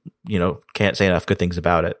 and can't say enough good things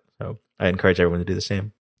about it. So I encourage everyone to do the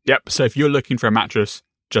same. Yep. So if you're looking for a mattress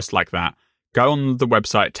just like that, go on the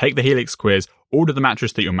website, take the Helix quiz, order the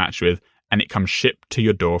mattress that you're matched with, and it comes shipped to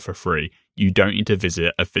your door for free. You don't need to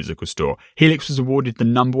visit a physical store. Helix was awarded the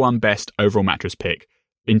 #1 best overall mattress pick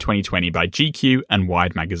in 2020 by GQ and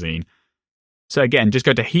Wired magazine. So again, just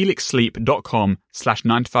go to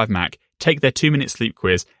helixsleep.com/9to5mac, take their 2-minute sleep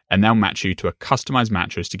quiz, and they'll match you to a customized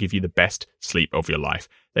mattress to give you the best sleep of your life.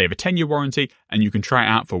 They have a 10-year warranty, and you can try it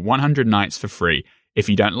out for 100 nights for free. If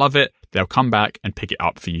you don't love it, they'll come back and pick it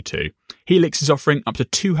up for you too. Helix is offering up to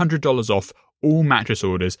 $200 off all mattress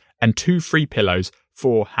orders and 2 free pillows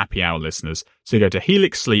for Happy Hour listeners. So go to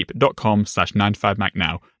helixsleep.com/9to5mac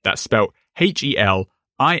now. That's spelled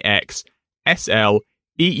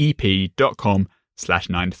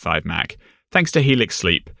HELIXSLEEP.com/9to5mac. Thanks to Helix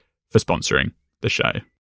Sleep for sponsoring the show.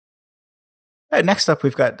 Next up,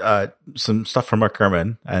 we've got some stuff from Mark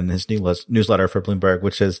Gurman and his newsletter for Bloomberg,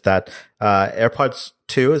 which is that AirPods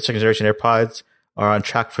 2, the second generation AirPods, are on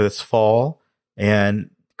track for this fall.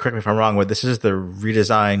 And correct me if I'm wrong, but this is the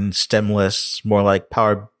redesigned stemless, more like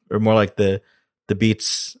the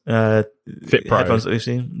Beats Fit Pro headphones that we've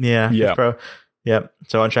seen. Yeah. Fit Pro. Yep.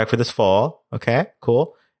 So on track for this fall. Okay,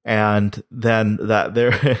 cool. And then that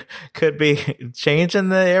there could be change in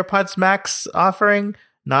the AirPods Max offering,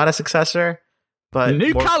 not a successor, but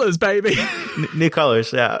new colors, baby. New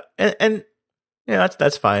colors, yeah. And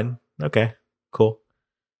that's fine. Okay, cool.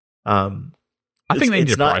 I think they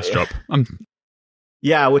need a price drop.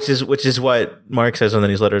 Yeah, which is what Mark says on the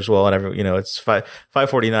newsletter as well. And it's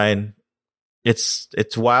 $549.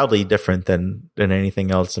 It's wildly different than anything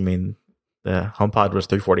else. I mean, the HomePod was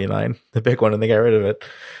 $349, the big one, and they got rid of it.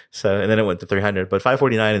 So, and then it went to $300. But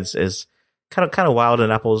 $549 is kind of wild in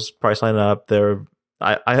Apple's price lineup.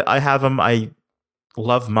 I have them. I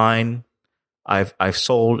love mine. I've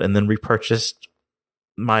sold and then repurchased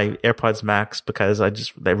my AirPods Max because I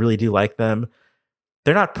really do like them.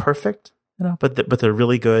 They're not perfect, but they're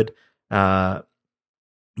really good. But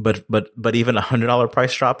even $100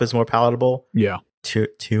 price drop is more palatable. Yeah.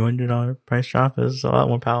 $200 price drop is a lot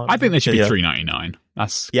more palatable. I think they should be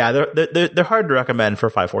 $399. They're hard to recommend for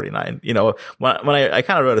 $549. When I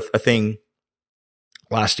kind of wrote a thing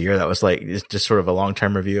last year that was like just sort of a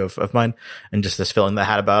long-term review of mine, and just this feeling that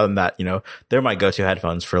I had about them that, they're my go-to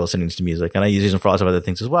headphones for listening to music. And I use them for lots of other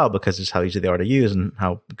things as well, because it's how easy they are to use and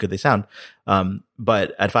how good they sound.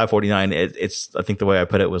 But at $549, it's, I think the way I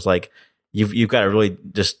put it was like, you've got to really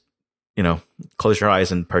just, close your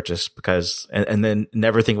eyes and purchase, because, and then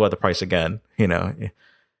never think about the price again,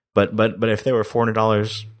 but if they were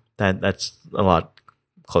 $400, that's a lot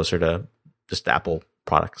closer to just Apple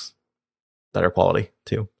products that are quality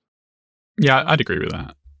too. Yeah, I'd agree with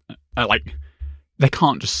that. They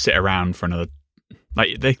can't just sit around for another,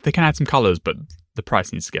 they can add some colors, but the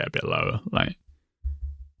price needs to get a bit lower.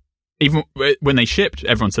 Even when they shipped,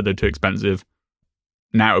 everyone said they're too expensive.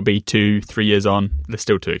 Now it would be 2-3 years on, they're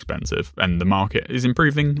still too expensive, and the market is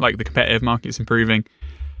improving. The competitive market is improving.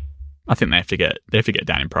 I think they have to get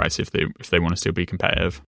down in price if they want to still be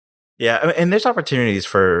competitive. Yeah, and there's opportunities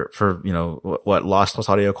for what lossless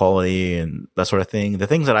audio quality and that sort of thing. The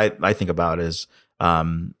things that I think about is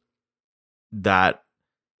that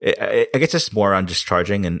I guess it's more on just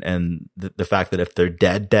charging and the fact that if they're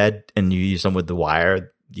dead and you use them with the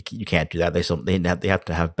wire, you can't do that. They have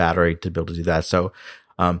to have battery to be able to do that. So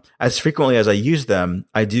as frequently as I use them,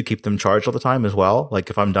 I do keep them charged all the time as well.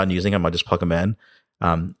 If I'm done using them, I just plug them in.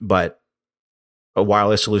 But a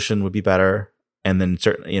wireless solution would be better. And then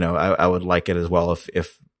certainly, I would like it as well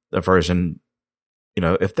if the version,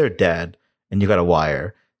 if they're dead and you got a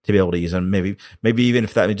wire to be able to use them, maybe even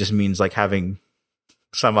if that just means having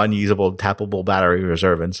some unusable tappable battery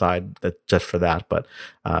reserve inside that just for that. But,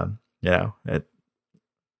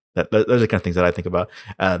 those are the kind of things that I think about.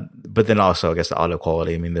 But then also, I guess the audio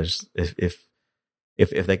quality. I mean, there's if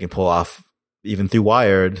they can pull off even through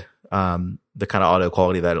wired, the kind of audio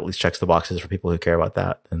quality that at least checks the boxes for people who care about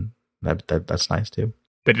that, then that's nice too.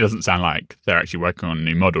 But it doesn't sound like they're actually working on a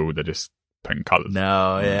new model. They're just putting colors.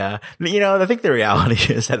 No, yeah. I think the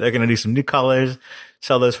reality is that they're going to do some new colors,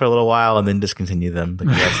 sell those for a little while, and then discontinue them,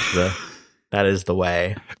 because that is the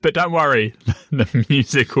way. But don't worry, the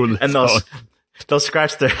music will live on. They'll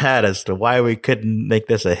scratch their head as to why we couldn't make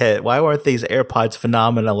this a hit. Why weren't these AirPods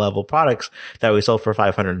phenomenal level products that we sold for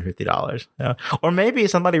 $550? Or maybe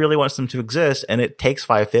somebody really wants them to exist and it takes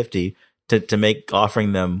 $550 to make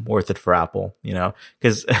offering them worth it for Apple,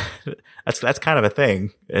 because that's kind of a thing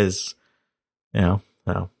is, so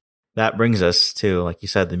that brings us to, like you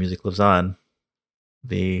said, the music lives on,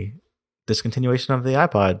 the discontinuation of the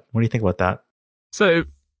iPod. What do you think about that? So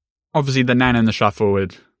obviously the Nano and the Shuffle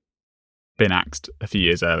had been axed a few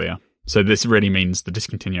years earlier. So this really means the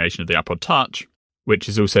discontinuation of the iPod Touch, which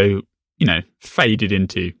is also, faded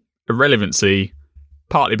into irrelevancy,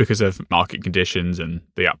 partly because of market conditions and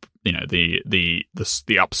the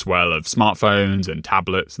upswell of smartphones and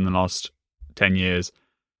tablets in the last 10 years,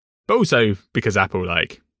 but also because Apple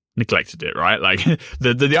neglected it, right?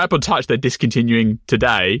 The iPod Touch they're discontinuing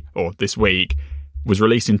today or this week was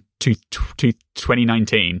released in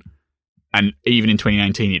 2019. And even in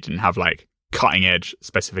 2019, it didn't have cutting edge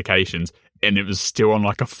specifications, and it was still on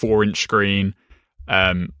a 4-inch screen.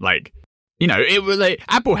 It was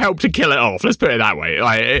Apple helped to kill it off. Let's put it that way.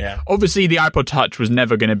 Obviously, the iPod Touch was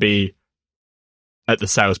never going to be at the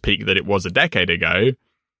sales peak that it was a decade ago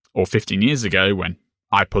or 15 years ago, when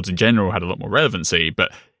iPods in general had a lot more relevancy.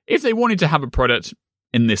 But if they wanted to have a product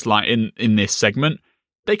in this in this segment,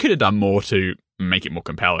 they could have done more to make it more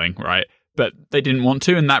compelling, right? But they didn't want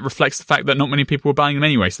to, and that reflects the fact that not many people were buying them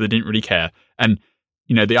anyway, so they didn't really care. And,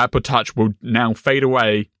 the iPod Touch will now fade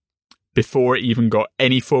away before it even got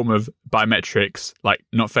any form of biometrics,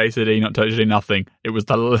 not Face ID, not Touch ID, nothing. It was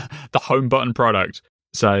the home button product.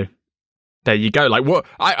 So there you go. What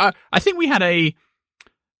I think we had a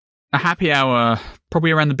happy hour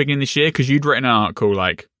probably around the beginning of this year, because you'd written an article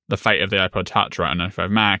the fate of the iPod Touch, right, on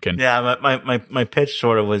 95 Mac. And yeah, my pitch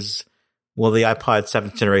sort of was, will the iPod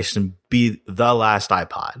 7th generation be the last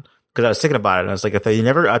iPod? Because I was thinking about it, and I was like, if they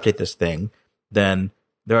never update this thing, then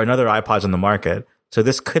there are another iPods on the market. So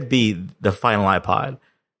this could be the final iPod.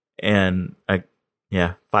 And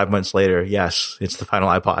 5 months later, yes, it's the final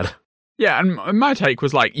iPod. Yeah, and my take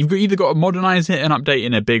was you've either got to modernize it and update it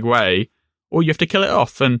in a big way, or you have to kill it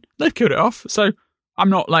off. And they've killed it off. So I'm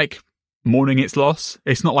not mourning its loss.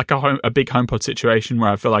 It's not a big HomePod situation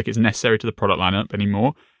where I feel like it's necessary to the product lineup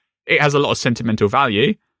anymore. it has a lot of sentimental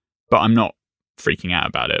value, but I'm not freaking out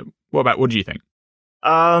about it. What do you think?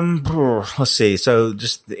 Let's see. So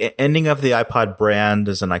just the ending of the iPod brand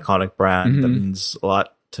is an iconic brand that means a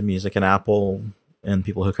lot to music and Apple and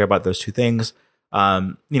people who care about those two things.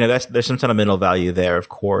 There's some sentimental value there, of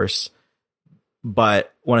course.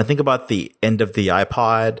 But when I think about the end of the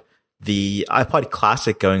iPod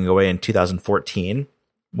Classic going away in 2014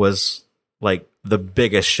 was like the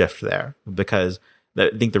biggest shift there, because I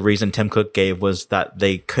think the reason Tim Cook gave was that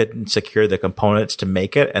they couldn't secure the components to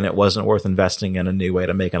make it, and it wasn't worth investing in a new way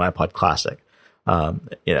to make an iPod Classic.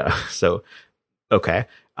 So, okay.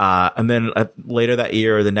 And then later that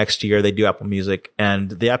year or the next year, they do Apple Music, and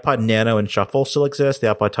the iPod Nano and Shuffle still exist. The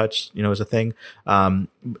iPod Touch, is a thing.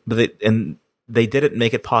 But they didn't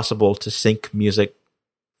make it possible to sync music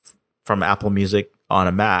from Apple Music on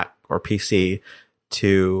a Mac or PC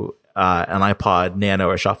to an iPod Nano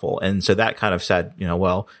or Shuffle. And so that kind of said,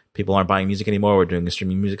 well, people aren't buying music anymore. We're doing a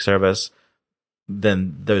streaming music service.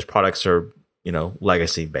 Then those products are,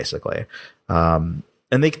 legacy basically. And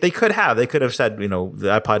they could have said, the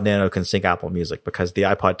iPod Nano can sync Apple Music because the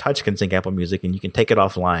iPod Touch can sync Apple Music, and you can take it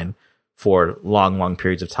offline for long, long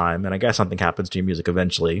periods of time. And I guess something happens to your music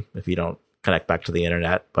eventually if you don't connect back to the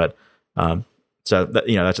internet. But so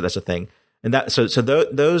that, that's a thing. And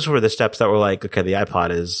those were the steps that were like, okay, the iPod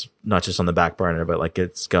is not just on the back burner, but like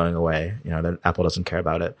it's going away. Apple doesn't care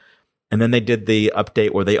about it. And then they did the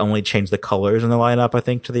update where they only changed the colors in the lineup, I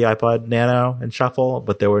think, to the iPod Nano and Shuffle,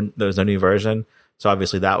 but there was no new version. So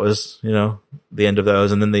obviously that was, the end of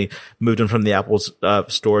those. And then they moved them from the Apple's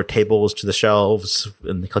store tables to the shelves,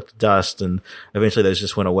 and they collected dust, and eventually those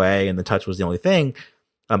just went away, and the Touch was the only thing.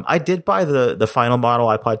 I did buy the final model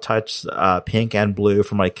iPod Touch, pink and blue,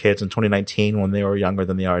 for my kids in 2019 when they were younger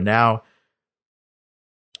than they are now.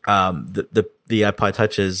 The iPod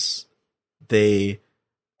Touches, I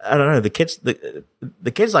don't know, the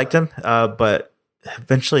kids liked them, but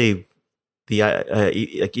eventually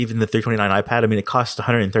even the 329 iPad, I mean, it costs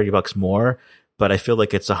 $130 more, but I feel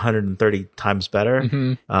like it's 130 times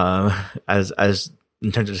better, as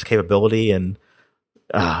in terms of just capability and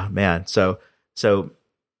man, so.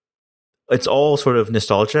 It's all sort of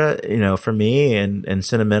nostalgia, for me, and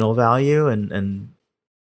sentimental value, and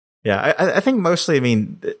yeah, I think mostly. I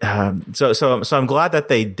mean, so I'm glad that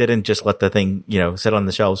they didn't just let the thing, sit on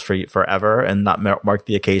the shelves for forever and not mark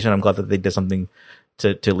the occasion. I'm glad that they did something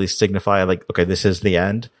to at least signify, like, okay, this is the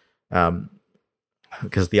end,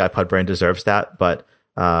 because the iPod brand deserves that. But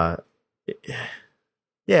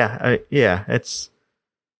it's.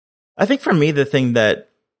 I think for me, the thing that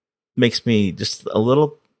makes me just a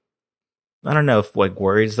little, I don't know if like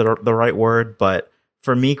worried is the right word, but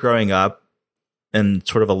for me growing up in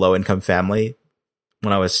sort of a low income family,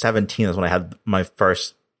 when I was 17 is when I had my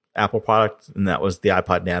first Apple product, and that was the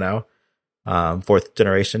iPod Nano, 4th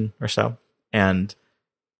generation or so. And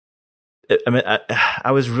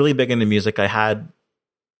I was really big into music. I had,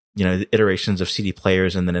 the iterations of CD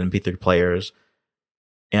players and then MP3 players.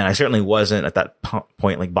 And I certainly wasn't at that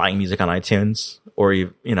point like buying music on iTunes, or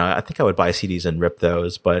I think I would buy CDs and rip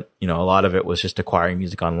those, but a lot of it was just acquiring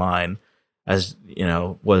music online, as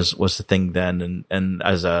was the thing then. And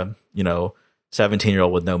as a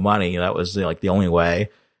 17-year-old with no money, that was like the only way.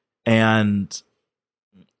 And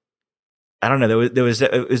I don't know, it was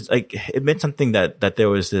like it meant something that there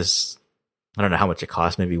was this, I don't know how much it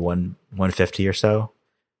cost, maybe $150 or so,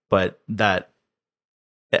 but that.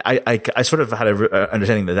 I sort of had a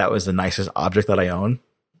understanding that was the nicest object that I own,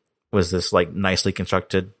 was this like nicely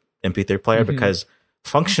constructed MP3 player, because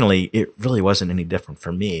functionally it really wasn't any different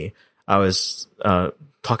for me. I was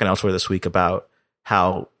talking elsewhere this week about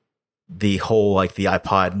how the whole like the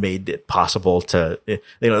iPod made it possible to,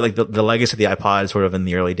 like the legacy of the iPod sort of in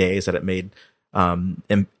the early days, that it made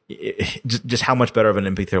just how much better of an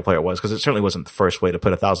MP3 player it was, because it certainly wasn't the first way to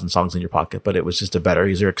put 1,000 songs in your pocket, but it was just a better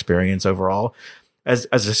user experience overall. As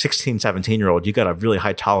a 16, 17-year-old, you got a really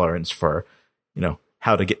high tolerance for,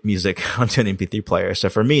 how to get music onto an MP3 player. So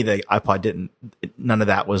for me, the iPod none of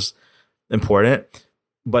that was important,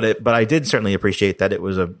 but I did certainly appreciate that it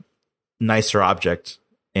was a nicer object,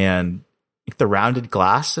 and the rounded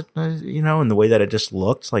glass, and the way that it just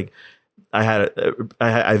looked like,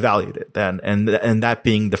 I valued it then. And that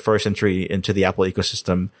being the first entry into the Apple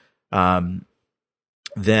ecosystem,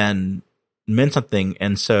 then meant something.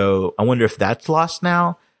 And so I wonder if that's lost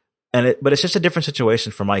now. But it's just a different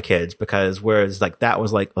situation for my kids, because whereas like that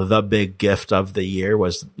was like the big gift of the year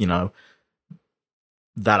was, that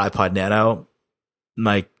iPod Nano,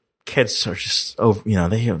 my kids are just over,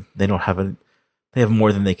 they have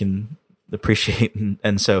more than they can appreciate.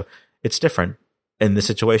 And so it's different. in this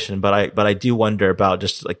situation, but I do wonder about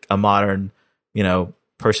just like a modern,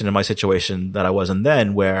 person in my situation that I wasn't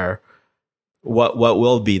then, where what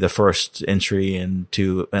will be the first entry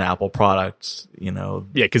into an Apple product, Yeah,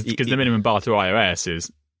 because the minimum bar to iOS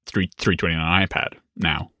is $329 iPad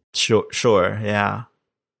now. Sure, yeah.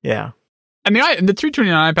 And the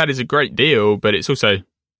 $329 iPad is a great deal, but it's also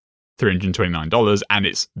 $329 and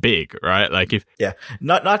it's big, right? Like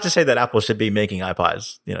not to say that Apple should be making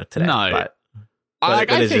iPods, today. No, but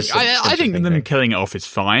I think them killing it off is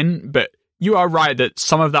fine, but you are right that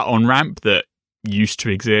some of that on-ramp that used to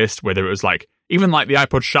exist, whether it was like even like the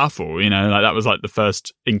iPod Shuffle, like that was like the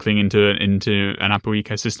first inkling into an Apple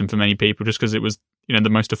ecosystem for many people, just because it was the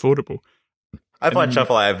most affordable. iPod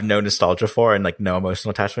Shuffle I have no nostalgia for and like no emotional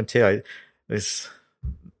attachment to. The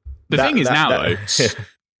thing is now though,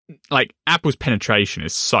 like Apple's penetration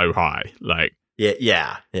is so high, like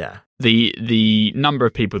yeah. The number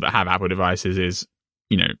of people that have Apple devices is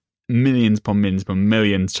millions upon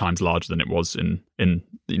millions times larger than it was in the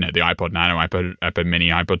iPod Nano, iPod Mini,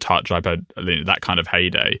 iPod Touch, iPod, that kind of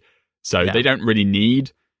heyday. So they don't really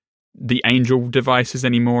need the Angel devices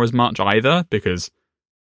anymore as much either, because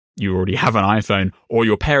you already have an iPhone, or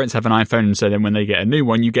your parents have an iPhone, and so then when they get a new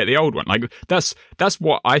one, you get the old one. Like that's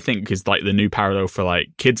what I think is like the new parallel for like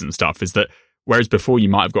kids and stuff, is that whereas before you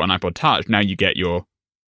might have got an iPod Touch, now you get your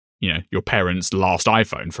parents' last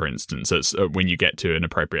iPhone, for instance, when you get to an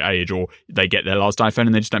appropriate age, or they get their last iPhone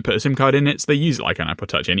and they just don't put a SIM card in it, so they use it like an iPod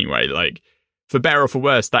Touch anyway. Like, for better or for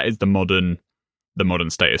worse, that is the modern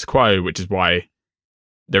status quo, which is why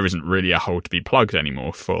there isn't really a hole to be plugged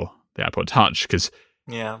anymore for the iPod Touch, because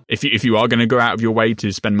if you are going to go out of your way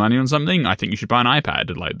to spend money on something, I think you should buy an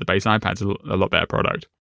iPad. Like, the base iPad's a lot better product.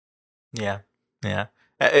 Yeah.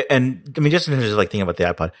 And I mean, just in terms of like thinking about the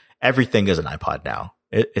iPod, everything is an iPod now.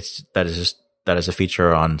 That is a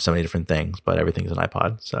feature on so many different things, but everything's an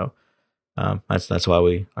iPod. So that's why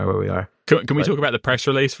we are where we are. Can we talk about the press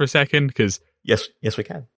release for a second? Because yes, we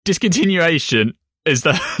can. Discontinuation is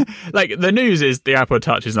the news is the iPod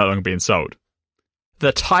Touch is no longer being sold.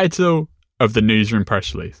 The title of the newsroom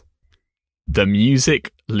press release: "The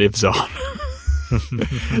music lives on."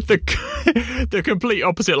 the complete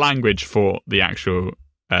opposite language for the actual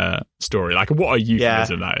story. Like, what a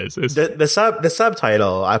euphemism that is. The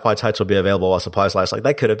subtitle, iPod Touch will be available while supplies last. Like,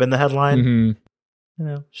 that could have been the headline.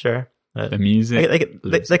 Mm-hmm. Sure. The music.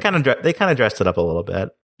 They kind of dressed it up a little bit.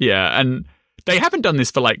 Yeah, and they haven't done this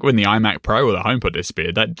for like when the iMac Pro or the HomePod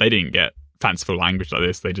disappeared. They didn't get fanciful language like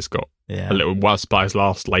this. They just got a little while supplies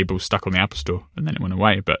last label stuck on the Apple Store, and then it went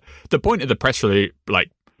away. But the point of the press release,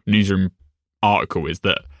 like newsroom article, is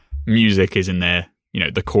that music is in there,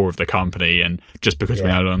 the core of the company, and just because we're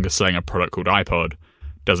no longer selling a product called iPod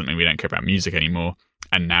doesn't mean we don't care about music anymore.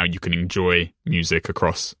 And now you can enjoy music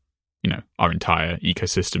across, our entire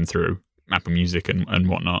ecosystem through Apple Music and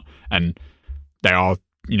whatnot. And they are,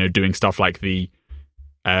 doing stuff like the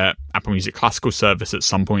Apple Music Classical service at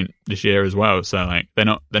some point this year as well. So like they're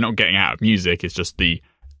not getting out of music. It's just the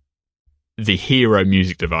hero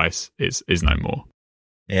music device is no more.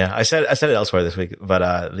 Yeah, I said it elsewhere this week,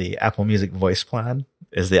 but the Apple Music Voice plan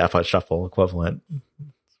is the iPod Shuffle equivalent,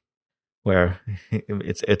 where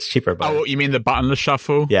it's cheaper. But you mean the buttonless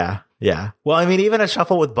shuffle? Yeah. Well, I mean, even a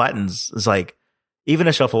shuffle with buttons is like, even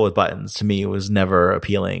a shuffle with buttons to me was never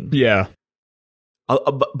appealing. Yeah.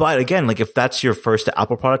 But again, like if that's your first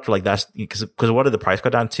Apple product, like that's because what did the price go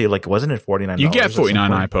down to? Like, wasn't it $49? You get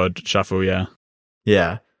 $49 iPod Shuffle, yeah.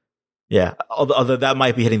 Yeah. Although that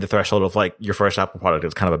might be hitting the threshold of like your first Apple product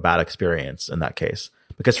is kind of a bad experience in that case.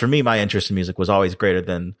 Because for me, my interest in music was always greater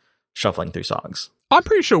than shuffling through songs. I'm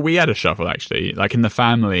pretty sure we had a shuffle actually, like in the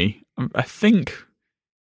family. I think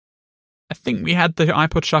we had the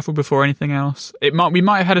iPod Shuffle before anything else. We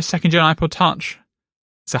might have had a second gen iPod Touch.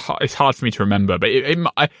 It's hard for me to remember, but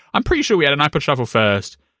I'm pretty sure we had an iPod Shuffle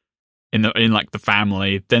first in like the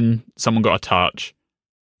family. Then someone got a Touch.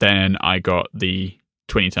 Then I got the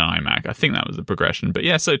 2010 iMac. I think that was the progression. But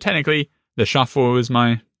yeah, so technically the Shuffle was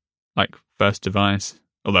my like first device.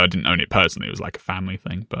 Although I didn't own it personally, it was like a family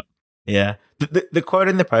thing. But yeah, the quote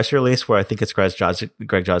in the press release where I think it's Greg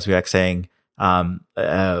Joswiak saying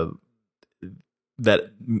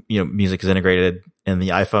that music is integrated in the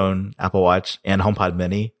iPhone, Apple Watch, and HomePod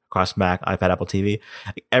Mini across Mac, iPad, Apple TV.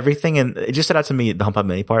 Everything, and it just stood out to me the HomePod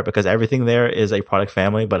Mini part, because everything there is a product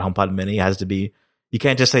family, but HomePod Mini has to be. You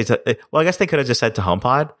can't just say I guess they could have just said to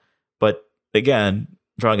HomePod, but again,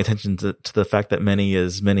 drawing attention to the fact that Mini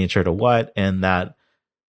is miniature to what, and that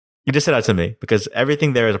it just stood out to me because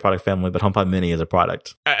everything there is a product family, but HomePod Mini is a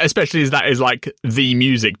product. Especially as that is like the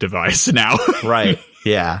music device now. Right.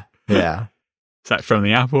 Yeah. It's like from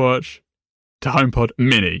the Apple Watch to HomePod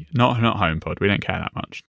Mini, not HomePod. We don't care that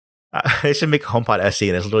much. They should make a HomePod SE,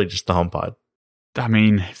 and it's literally just the HomePod. I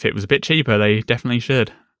mean, if it was a bit cheaper, they definitely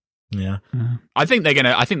should. Yeah. I think the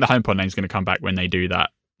HomePod name's gonna come back when they do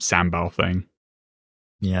that Sambal thing.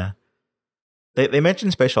 Yeah. They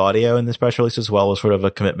mentioned spatial audio in this press release as well as sort of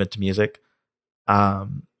a commitment to music. I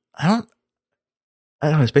don't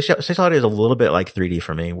know. Spatial audio is a little bit like 3D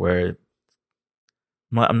for me, where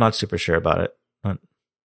I'm not super sure about it.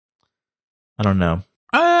 I don't know.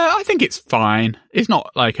 I think it's fine. It's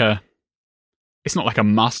not like a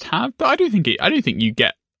must-have, but I do think you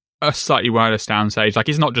get a slightly wider sound stage. Like,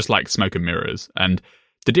 it's not just like smoke and mirrors. And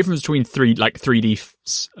the difference between 3D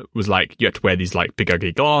was like you had to wear these like big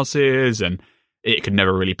ugly glasses, and it could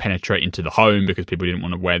never really penetrate into the home because people didn't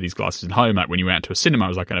want to wear these glasses in home. Like when you went to a cinema, it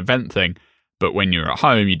was like an event thing. But when you're at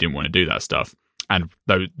home, you didn't want to do that stuff. And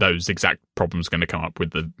those exact problems are going to come up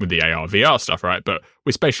with the AR VR stuff, right? But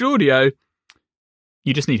with spatial audio,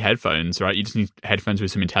 you just need headphones, right? You just need headphones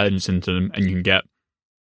with some intelligence into them, and you can get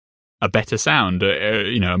a better sound,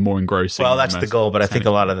 a more engrossing. Well, that's the goal, but I think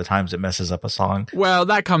a lot of the times it messes up a song. Well,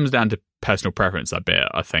 that comes down to personal preference a bit,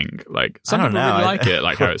 I think. Like, some people really like it,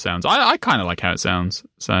 like how it sounds. I kind of like how it sounds,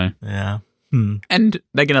 so. Yeah. And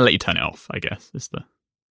they're going to let you turn it off, I guess.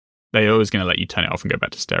 They're always going to let you turn it off and go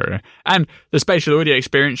back to stereo. And the spatial audio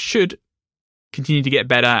experience should continue to get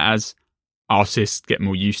better as artists get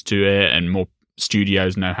more used to it and more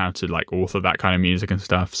studios know how to like author that kind of music and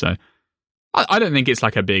stuff. So I don't think it's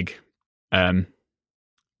like a big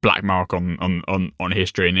black mark on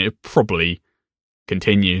history, and it'll probably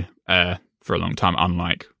continue for a long time,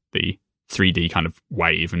 unlike the 3D kind of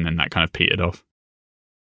wave, and then that kind of petered off.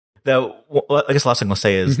 Though, I guess the last thing I'll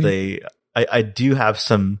say is I do have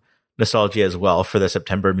some nostalgia as well for the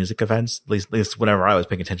September music events. At least whenever I was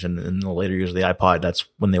paying attention in the later years of the iPod, that's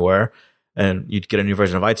when they were. And you'd get a new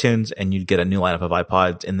version of iTunes, and you'd get a new lineup of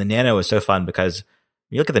iPods. And the Nano was so fun because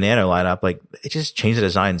you look at the Nano lineup, like it just changed the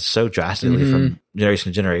design so drastically from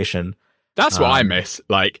generation to generation. That's what I miss.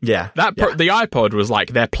 Like, the iPod was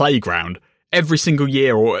like their playground. Every single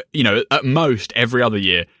year, or at most every other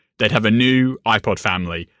year, they'd have a new iPod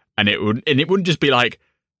family, and it wouldn't just be like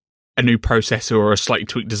a new processor or a slightly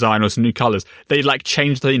tweaked design or some new colors. They'd like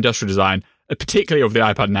change the industrial design, particularly of the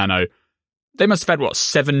iPod Nano. They must have had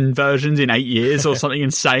 7 versions in 8 years or something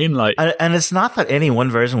insane. Like, and it's not that any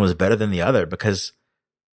one version was better than the other, because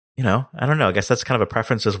I don't know. I guess that's kind of a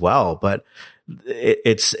preference as well. But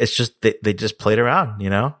it's just they just played around,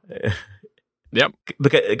 Yep.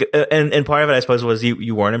 Because and part of it, I suppose, was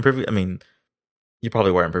you weren't improving. I mean, you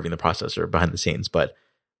probably were improving the processor behind the scenes, but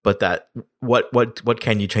that what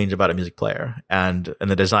can you change about a music player? And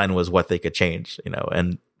the design was what they could change,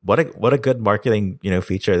 and what a good marketing,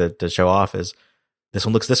 feature that to show off is this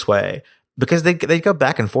one looks this way, because they go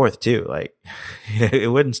back and forth too. Like,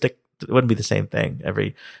 it wouldn't stick. It wouldn't be the same thing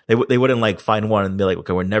they wouldn't like find one and be like,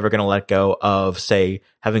 okay, we're never going to let go of, say,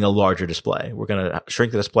 having a larger display. We're going to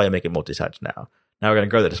shrink the display and make it multi-touch now. Now we're going to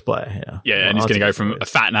grow the display. Yeah, and it's going to go from a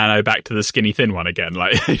fat Nano back to the skinny thin one again.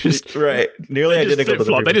 Like, just right, nearly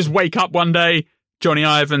identical. They just wake up one day, Johnny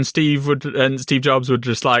Ive and Steve Jobs would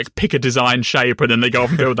just like pick a design shape, and then they go off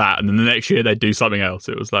and build that, and then the next year they'd do something else.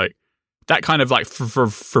 It was like that kind of like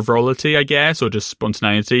frivolity, I guess, or just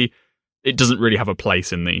spontaneity. It doesn't really have a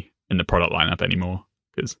place in the product lineup anymore,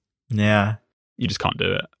 because you just can't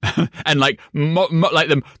do it. And like like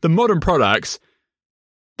the modern products,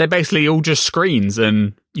 they're basically all just screens,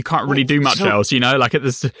 and you can't really do much else. Like at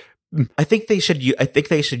this. I think they should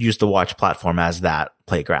use the watch platform as that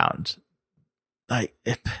playground. Like,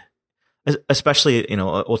 especially,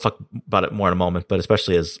 we'll talk about it more in a moment, but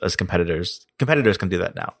especially as competitors can do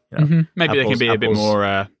that now. Maybe they can be a bit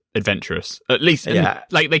more adventurous. At least,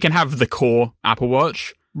 like they can have the core Apple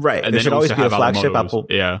Watch. Right. There should always be a flagship Apple.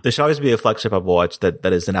 Yeah. There should always be a flagship Apple Watch that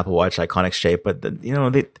is an Apple Watch iconic shape. But they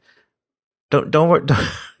don't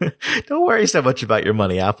worry so much about your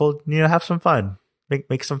money, Apple. Have some fun.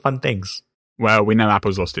 Make some fun things. Well, we know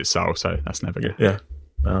Apple's lost its soul, so that's never good. Yeah.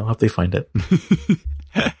 Well, I hope they find it.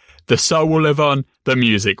 The soul will live on. The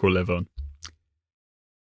music will live on.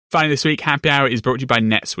 Finally, this week, Happy Hour is brought to you by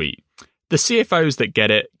NetSuite. The CFOs that get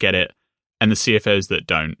it, and the CFOs that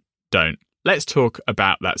don't. Let's talk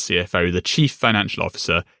about that CFO, the Chief Financial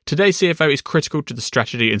Officer. Today's CFO is critical to the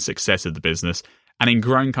strategy and success of the business. And in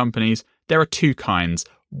growing companies, there are 2 kinds.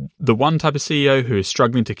 The one type of CEO who is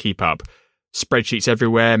struggling to keep up. Spreadsheets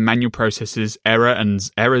everywhere, manual processes,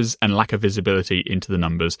 errors and lack of visibility into the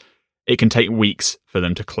numbers. It can take weeks for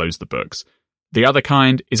them to close the books. The other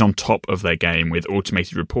kind is on top of their game with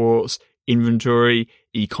automated reports, inventory,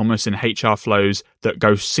 e-commerce, and HR flows that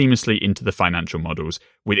go seamlessly into the financial models,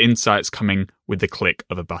 with insights coming with the click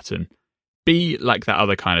of a button. Be like that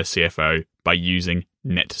other kind of CFO by using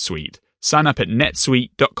NetSuite. Sign up at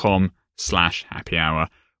netsuite.com/happy hour.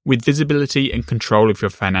 With visibility and control of your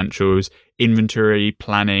financials, inventory,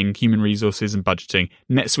 planning, human resources, and budgeting,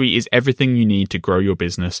 NetSuite is everything you need to grow your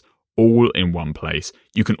business all in one place.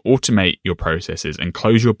 You can automate your processes and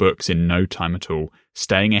close your books in no time at all,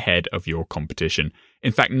 staying ahead of your competition.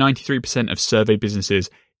 In fact, 93% of survey businesses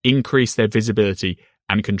increase their visibility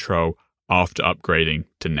and control after upgrading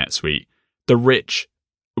to NetSuite. The rich,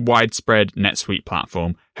 widespread NetSuite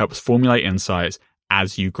platform helps formulate insights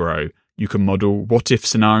as you grow. You can model what-if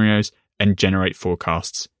scenarios and generate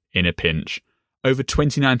forecasts in a pinch. Over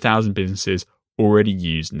 29,000 businesses already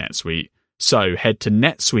use NetSuite. So head to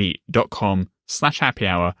netsuite.com/happy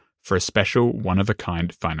hour for a special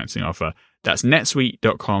one-of-a-kind financing offer. That's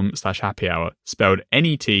netsuite.com/happy hour, spelled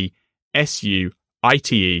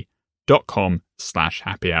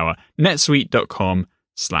netsuite.com/happy hour.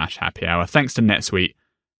 netsuite.com/happy hour. Thanks to NetSuite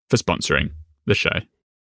for sponsoring the show.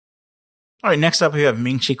 All right, next up we have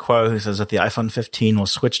Ming-Chi Kuo, who says that the iPhone 15 will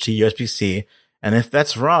switch to USB-C. And if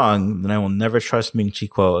that's wrong, then I will never trust Ming-Chi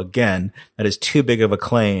Kuo again. That is too big of a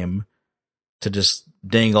claim to just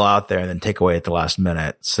dangle out there and then take away at the last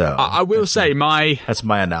minute. So I will say that's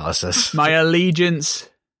my analysis. My allegiance.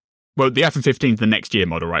 Well, the iPhone 15 is the next year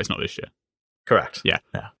model, right? It's not this year. Correct. Yeah.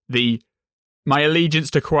 My allegiance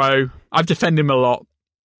to Kuo, I've defended him a lot.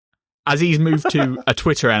 As he's moved to a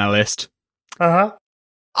Twitter analyst. My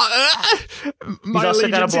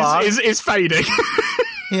allegiance is fading.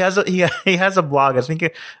 He has a blog. I think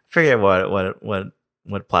I forget what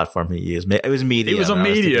platform he used. It was Medium. It was on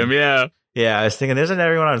Medium, yeah. Yeah, I was thinking, isn't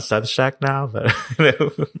everyone on Substack now? But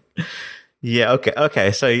yeah,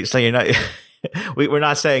 okay. So you're not. We're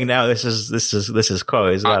not saying now. This is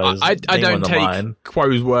Kuo's. I don't take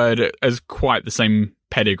Kuo's word as quite the same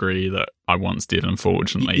pedigree that I once did,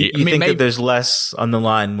 unfortunately. You think that there's less on the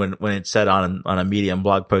line when it's said on a Medium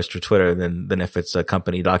blog post or Twitter than if it's a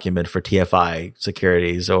company document for TFI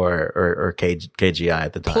Securities or KGI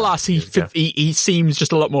at the time. Plus, he seems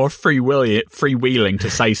just a lot more freewheeling to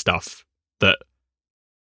say stuff that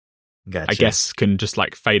gotcha. I guess can just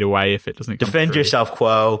like fade away if it doesn't come Defend through. yourself,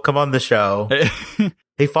 Kuo. Come on the show.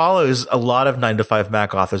 He follows a lot of 9to5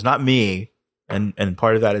 Mac authors, not me, and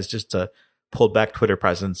part of that is just to pulled back Twitter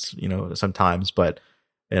presence, sometimes, but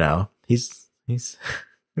he's he's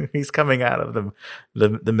coming out of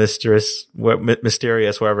the mysterious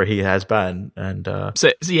wherever he has been, and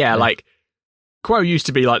like Kuo used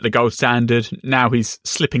to be like the gold standard. Now he's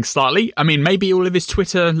slipping slightly. I mean, maybe all of his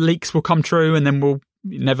Twitter leaks will come true, and then we'll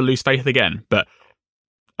never lose faith again. But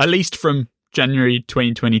at least from January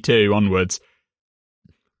 2022 onwards,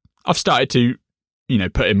 I've started to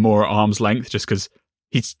put him more at arm's length, just because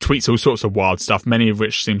he tweets all sorts of wild stuff, many of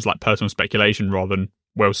which seems like personal speculation rather than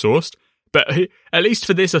well-sourced. But at least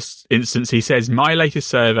for this instance, he says, my latest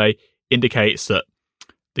survey indicates that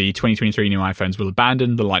the 2023 new iPhones will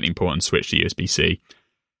abandon the Lightning port and switch to USB-C.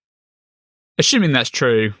 Assuming that's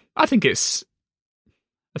true, I think it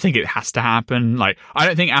has to happen. Like, I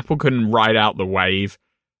don't think Apple can ride out the wave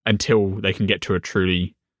until they can get to a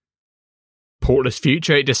truly portless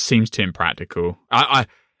future. It just seems too impractical.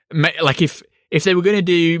 If they were going to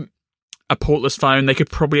do a portless phone, they could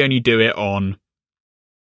probably only do it on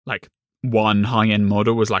like one high-end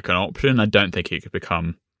model was like an option. I don't think it could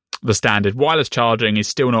become the standard. Wireless charging is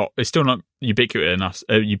still not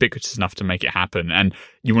ubiquitous enough to make it happen. And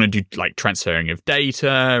you want to do like transferring of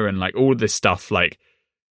data and like all of this stuff. Like,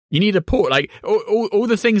 you need a port. Like all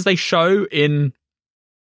the things they show in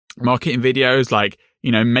marketing videos, like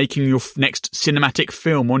making your next cinematic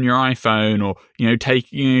film on your iPhone, or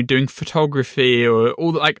doing photography, or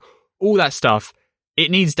all that stuff.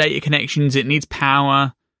 It needs data connections. It needs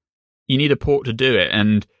power. You need a port to do it,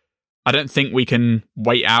 and I don't think we can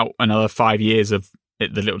wait out another 5 years of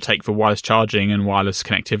it that it'll take for wireless charging and wireless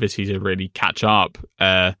connectivity to really catch up.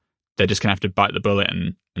 They're just gonna have to bite the bullet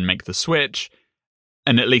and make the switch.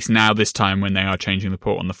 And at least now, this time when they are changing the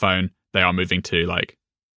port on the phone, they are moving to like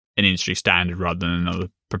an industry standard rather than another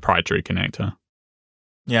proprietary connector.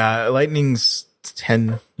 Yeah, Lightning's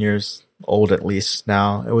 10 years old at least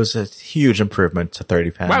now. It was a huge improvement to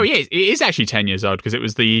 30 pen. Well, yeah, it is actually 10 years old because it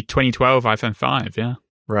was the 2012 iPhone 5, yeah.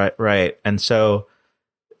 Right. And so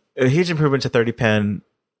a huge improvement to 30 pen,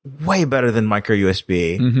 way better than micro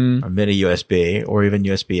USB or mini USB or even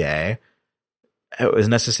USB-A. It was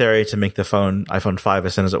necessary to make the iPhone 5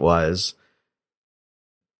 as soon as it was.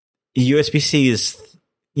 USB-C is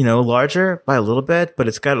larger by a little bit, but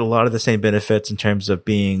it's got a lot of the same benefits in terms of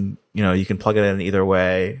being, you can plug it in either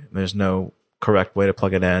way. There's no correct way to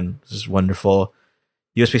plug it in. This is wonderful.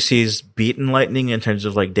 USB-C's beaten Lightning in terms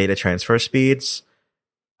of like data transfer speeds.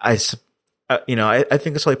 I think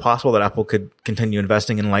it's really possible that Apple could continue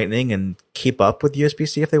investing in Lightning and keep up with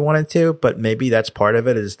USB-C if they wanted to, but maybe that's part of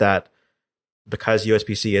it, is that because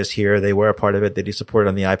USB-C is here, they were a part of it, they do support it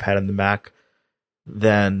on the iPad and the Mac,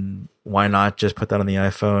 then why not just put that on the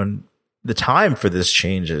iPhone? The time for this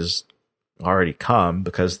change has already come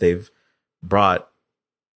because they've brought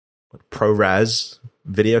ProRes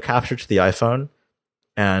video capture to the iPhone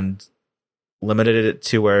and limited it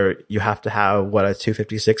to where you have to have a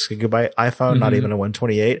 256 gigabyte iPhone, not even a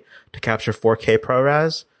 128, to capture 4K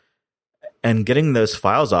ProRes. And getting those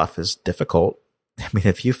files off is difficult. I mean,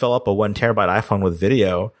 if you fill up a 1 terabyte iPhone with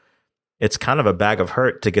video, it's kind of a bag of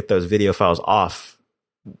hurt to get those video files off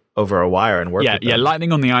over a wire and work. Yeah.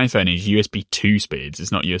 Lightning on the iPhone is USB 2 speeds.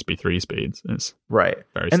 It's not USB 3 speeds. It's right.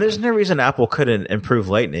 And there's no reason Apple couldn't improve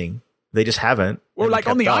Lightning. They just haven't. Well, like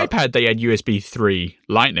on the iPad, they had USB 3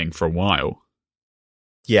 Lightning for a while.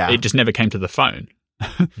 Yeah. It just never came to the phone.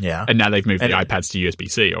 Yeah. And now they've moved the iPads to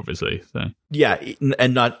USB-C, obviously. So. Yeah.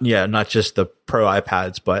 And not just the Pro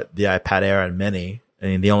iPads, but the iPad Air and Mini. I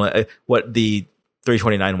mean, the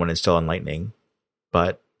 329 one is still on Lightning,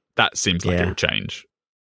 but that seems like it will change.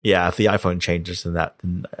 Yeah. If the iPhone changes, then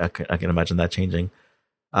I can imagine that changing.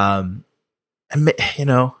 And this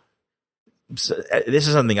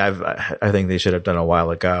is something I think they should have done a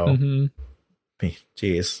while ago. Mm-hmm.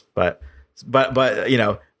 Jeez, but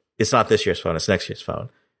it's not this year's phone; it's next year's phone,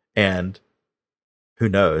 and who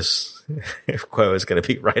knows if Kuo is going to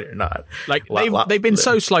be right or not. Like they've been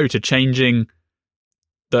so slow to changing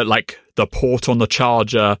the port on the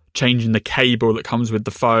charger, changing the cable that comes with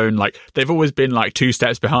the phone. Like they've always been like 2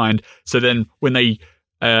 steps behind. So then when they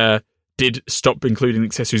did stop including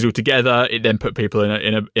accessories altogether, it then put people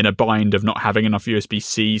in a bind of not having enough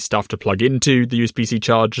USB-C stuff to plug into the USB-C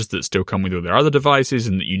chargers that still come with all their other devices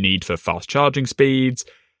and that you need for fast charging speeds.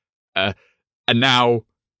 And now,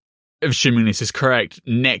 assuming this is correct,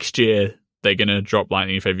 next year they're going to drop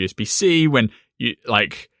Lightning in favor of USB-C. When it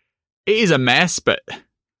is a mess, but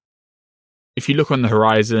if you look on the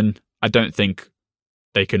horizon, I don't think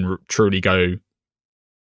they can truly go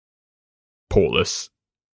portless.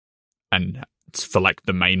 And for like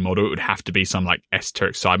the main model, it would have to be some like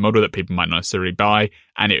esoteric side model that people might not necessarily buy,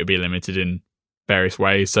 and it would be limited in various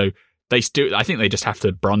ways. So I think they just have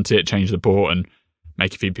to brunt it, change the port, and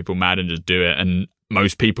make a few people mad and just do it. And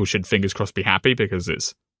most people should, fingers crossed, be happy because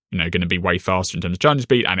it's going to be way faster in terms of charging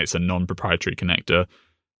speed, and it's a non-proprietary connector.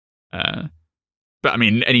 But I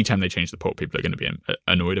mean, anytime they change the port, people are going to be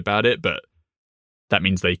annoyed about it. But that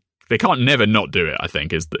means they can't never not do it, I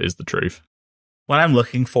think, is the truth. When I'm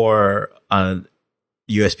looking for a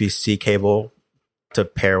USB-C cable to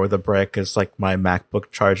pair with a brick, it's like my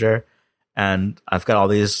MacBook charger. And I've got all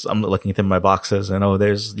these, I'm looking through my boxes and,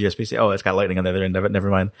 there's USB-C. Oh, it's got Lightning on the other end of it. Never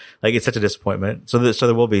mind. Like, it's such a disappointment. So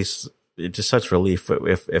there will be just such relief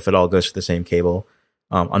if it all goes to the same cable,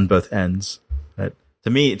 on both ends. But to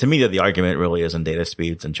me, the argument really is in data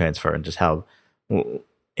speeds and transfer and just how, I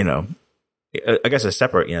guess it's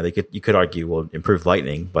separate. You could argue, well, improve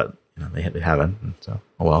Lightning, but they haven't. So,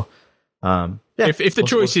 oh well. If the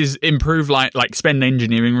choice is improve like spend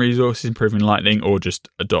engineering resources improving Lightning, or just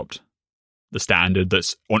adopt the standard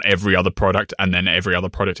that's on every other product and then every other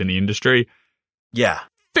product in the industry,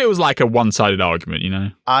 feels like a one-sided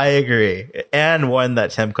argument. I agree, and one that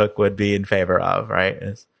Tim Cook would be in favor of. Right?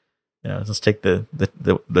 Let's take the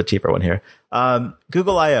cheaper one here.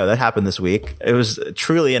 Google I/O, that happened this week. It was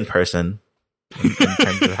truly in person. In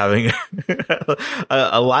terms of having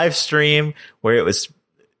a live stream where it was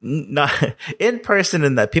not in person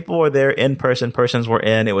and that people were there in person, persons were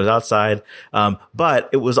in, it was outside. But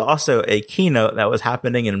it was also a keynote that was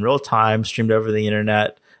happening in real time, streamed over the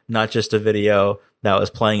internet, not just a video that was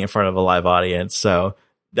playing in front of a live audience. So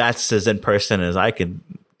that's as in person as I can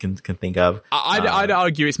think of. I'd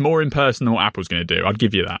argue it's more in person than what Apple's going to do. I'd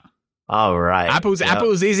give you that. All right.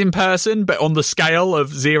 Apple's is in person, but on the scale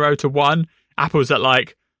of 0 to 1, Apple's at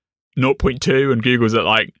like 0.2 and Google's at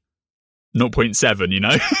like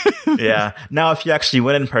 0.7, Yeah. Now, if you actually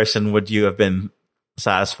went in person, would you have been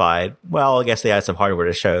satisfied? Well, I guess they had some hardware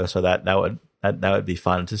to show, so that would be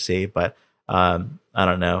fun to see. But I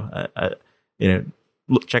don't know.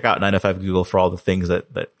 Check out 905 Google for all the things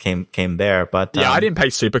that came there. But I didn't pay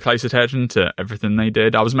super close attention to everything they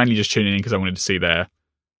did. I was mainly just tuning in because I wanted to see their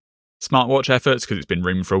smartwatch efforts, because it's been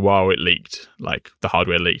rumored for a while. It leaked, like the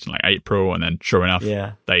hardware leaked in like April, and then sure enough,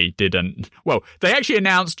 they didn't. Well, they actually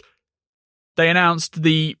announced they announced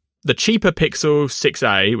the cheaper Pixel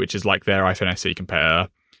 6a, which is like their iPhone SE competitor.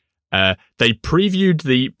 They previewed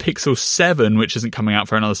the Pixel 7, which isn't coming out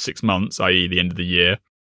for another 6 months, i.e. the end of the year.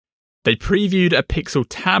 They previewed a Pixel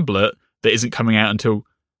tablet that isn't coming out until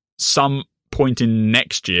some point in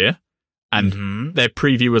next year. And their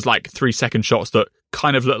preview was like 3-second shots that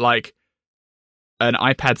kind of look like an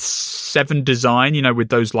iPad 7 design, with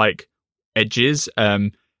those like edges.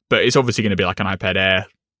 But it's obviously going to be like an iPad Air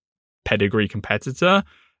pedigree competitor,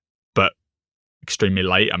 but extremely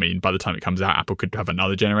late. I mean, by the time it comes out, Apple could have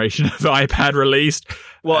another generation of iPad released.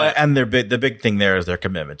 Well, and the big thing there is their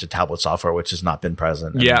commitment to tablet software, which has not been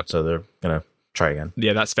present. Yeah. So they're going to try again.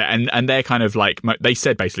 Yeah, that's fair. And they're kind of like, they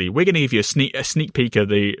said basically, we're going to give you a sneak peek of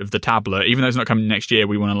the tablet. Even though it's not coming next year,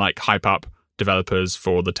 we want to like hype up developers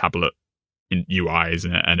for the tablet in UIs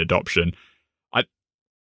and adoption.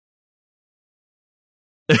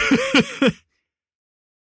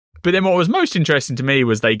 But then what was most interesting to me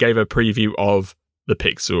was they gave a preview of the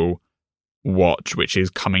Pixel Watch, which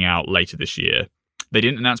is coming out later this year. They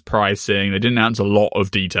didn't announce pricing. They didn't announce a lot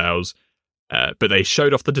of details, but they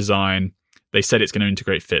showed off the design. They said it's going to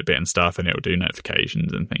integrate Fitbit and stuff, and it'll do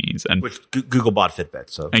notifications and things. And which Google bought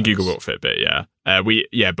Fitbit, and Google bought Fitbit, yeah.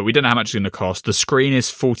 But we don't know how much it's going to cost. The screen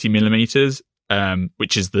is 40 millimeters,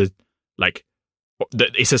 which is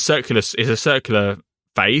it's a circular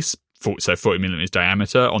face, so 40 millimeters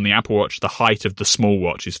diameter. On the Apple Watch, the height of the small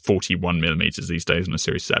watch is 41 millimeters these days on the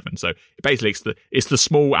Series 7. So basically, it's the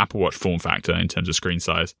small Apple Watch form factor in terms of screen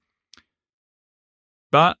size.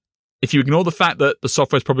 But if you ignore the fact that the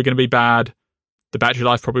software is probably going to be bad, the battery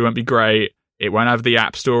life probably won't be great, it won't have the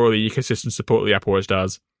App Store or the ecosystem support that the Apple Watch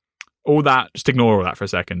does, all that, just ignore all that for a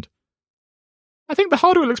second. I think the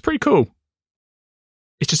hardware looks pretty cool.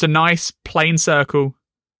 It's just a nice plain circle,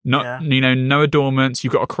 no adornments.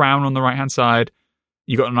 You've got a crown on the right hand side.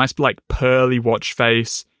 You've got a nice like pearly watch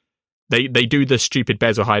face. They do the stupid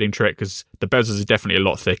bezel hiding trick because the bezels are definitely a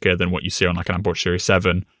lot thicker than what you see on like an Apple Watch Series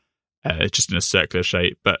 7. It's just in a circular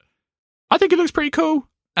shape, but I think it looks pretty cool.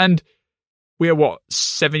 And we are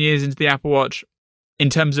 7 years into the Apple Watch.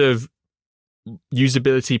 In terms of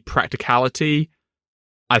usability, practicality,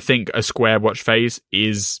 I think a square watch face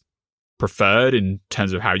is preferred in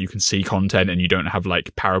terms of how you can see content and you don't have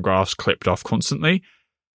like paragraphs clipped off constantly.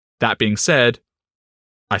 That being said,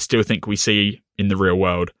 I still think we see in the real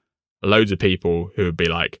world loads of people who would be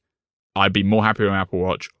like, I'd be more happy with an Apple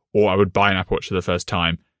Watch, or I would buy an Apple Watch for the first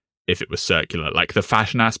time if it was circular. Like the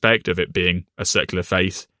fashion aspect of it being a circular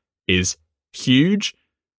face is huge.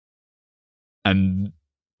 And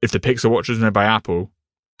if the Pixel Watch was made by Apple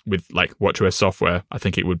with like WatchOS software, I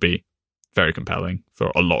think it would be very compelling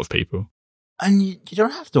for a lot of people. And you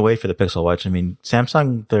don't have to wait for the Pixel Watch. I mean,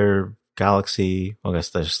 Samsung, their Galaxy, I guess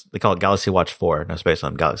they call it Galaxy Watch 4. No, it's based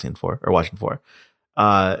on Galaxy 4 or Watch 4.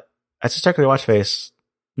 It's a circular watch face.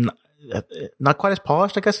 Not quite as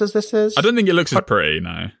polished, I guess, as this is. I don't think it looks as pretty,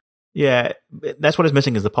 no. Yeah, that's what is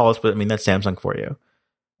missing is the polish, but I mean, that's Samsung for you.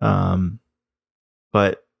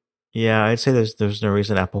 But yeah, I'd say there's no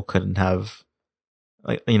reason Apple couldn't have,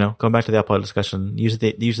 like, going back to the Apple discussion, use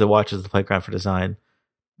the watch as the playground for design.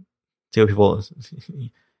 See what people,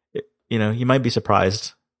 you might be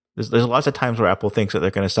surprised. There's lots of times where Apple thinks that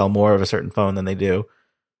they're going to sell more of a certain phone than they do,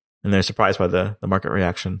 and they're surprised by the market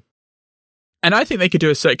reaction. And I think they could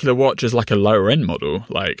do a circular watch as like a lower end model.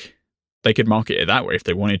 Like they could market it that way if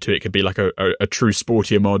they wanted to. It could be like a true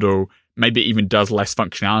sportier model. Maybe it even does less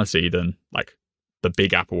functionality than like the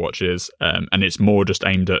big Apple Watches. And it's more just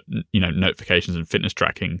aimed at, notifications and fitness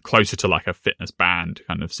tracking, closer to like a fitness band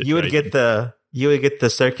kind of situation. You would get the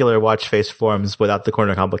circular watch face forms without the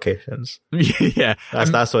corner complications. Yeah.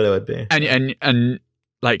 That's what it would be. And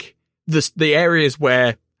like the areas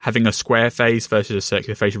where having a square face versus a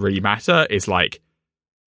circular face really matter is like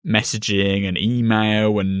messaging and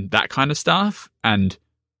email and that kind of stuff. And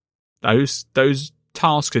those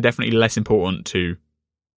tasks are definitely less important to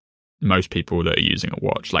most people that are using a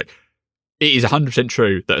watch. Like, it is 100%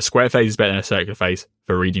 true that a square face is better than a circular face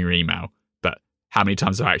for reading your email. But how many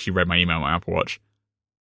times have I actually read my email on my Apple Watch?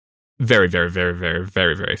 Very, very, very, very,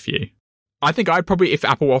 very, very few. I think I'd probably, if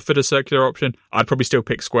Apple offered a circular option, I'd probably still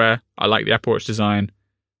pick square. I like the Apple Watch design.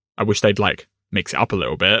 I wish they'd like mix it up a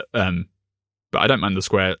little bit. But I don't mind the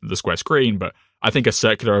square screen. But I think a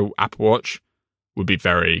circular Apple Watch would be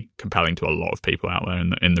very compelling to a lot of people out there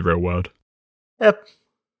in the real world. Yep.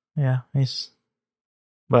 Yeah.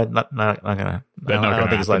 But not gonna. I don't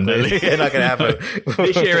think it's likely. It's not gonna happen.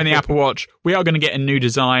 This year in the Apple Watch, we are going to get a new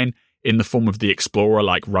design in the form of the Explorer,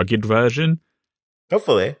 like rugged version.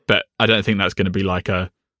 Hopefully. But I don't think that's going to be like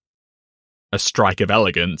a strike of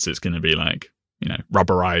elegance. It's going to be like,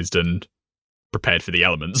 rubberized and prepared for the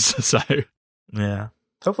elements. So yeah,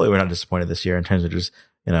 hopefully we're not disappointed this year in terms of just,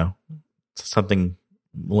 something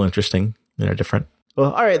a little interesting, different.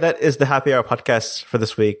 Well, all right. That is the Happy Hour podcast for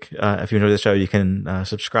this week. If you enjoyed the show, you can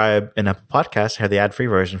subscribe in Apple Podcasts, have the ad-free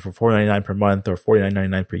version for $4.99 per month or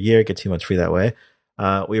 $49.99 per year. Get 2 months free that way.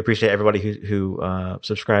 We appreciate everybody who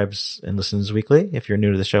subscribes and listens weekly. If you're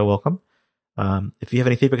new to the show, welcome. If you have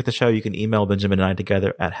any feedback at the show, you can email Benjamin and I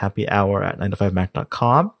together at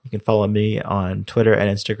happyhour@9to5mac.com. You can follow me on Twitter and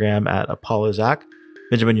Instagram at ApolloZach.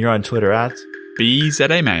 Benjamin, you're on Twitter at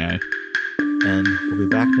BZAMayo. And we'll be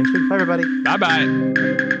back next week. Bye, everybody.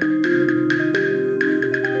 Bye-bye.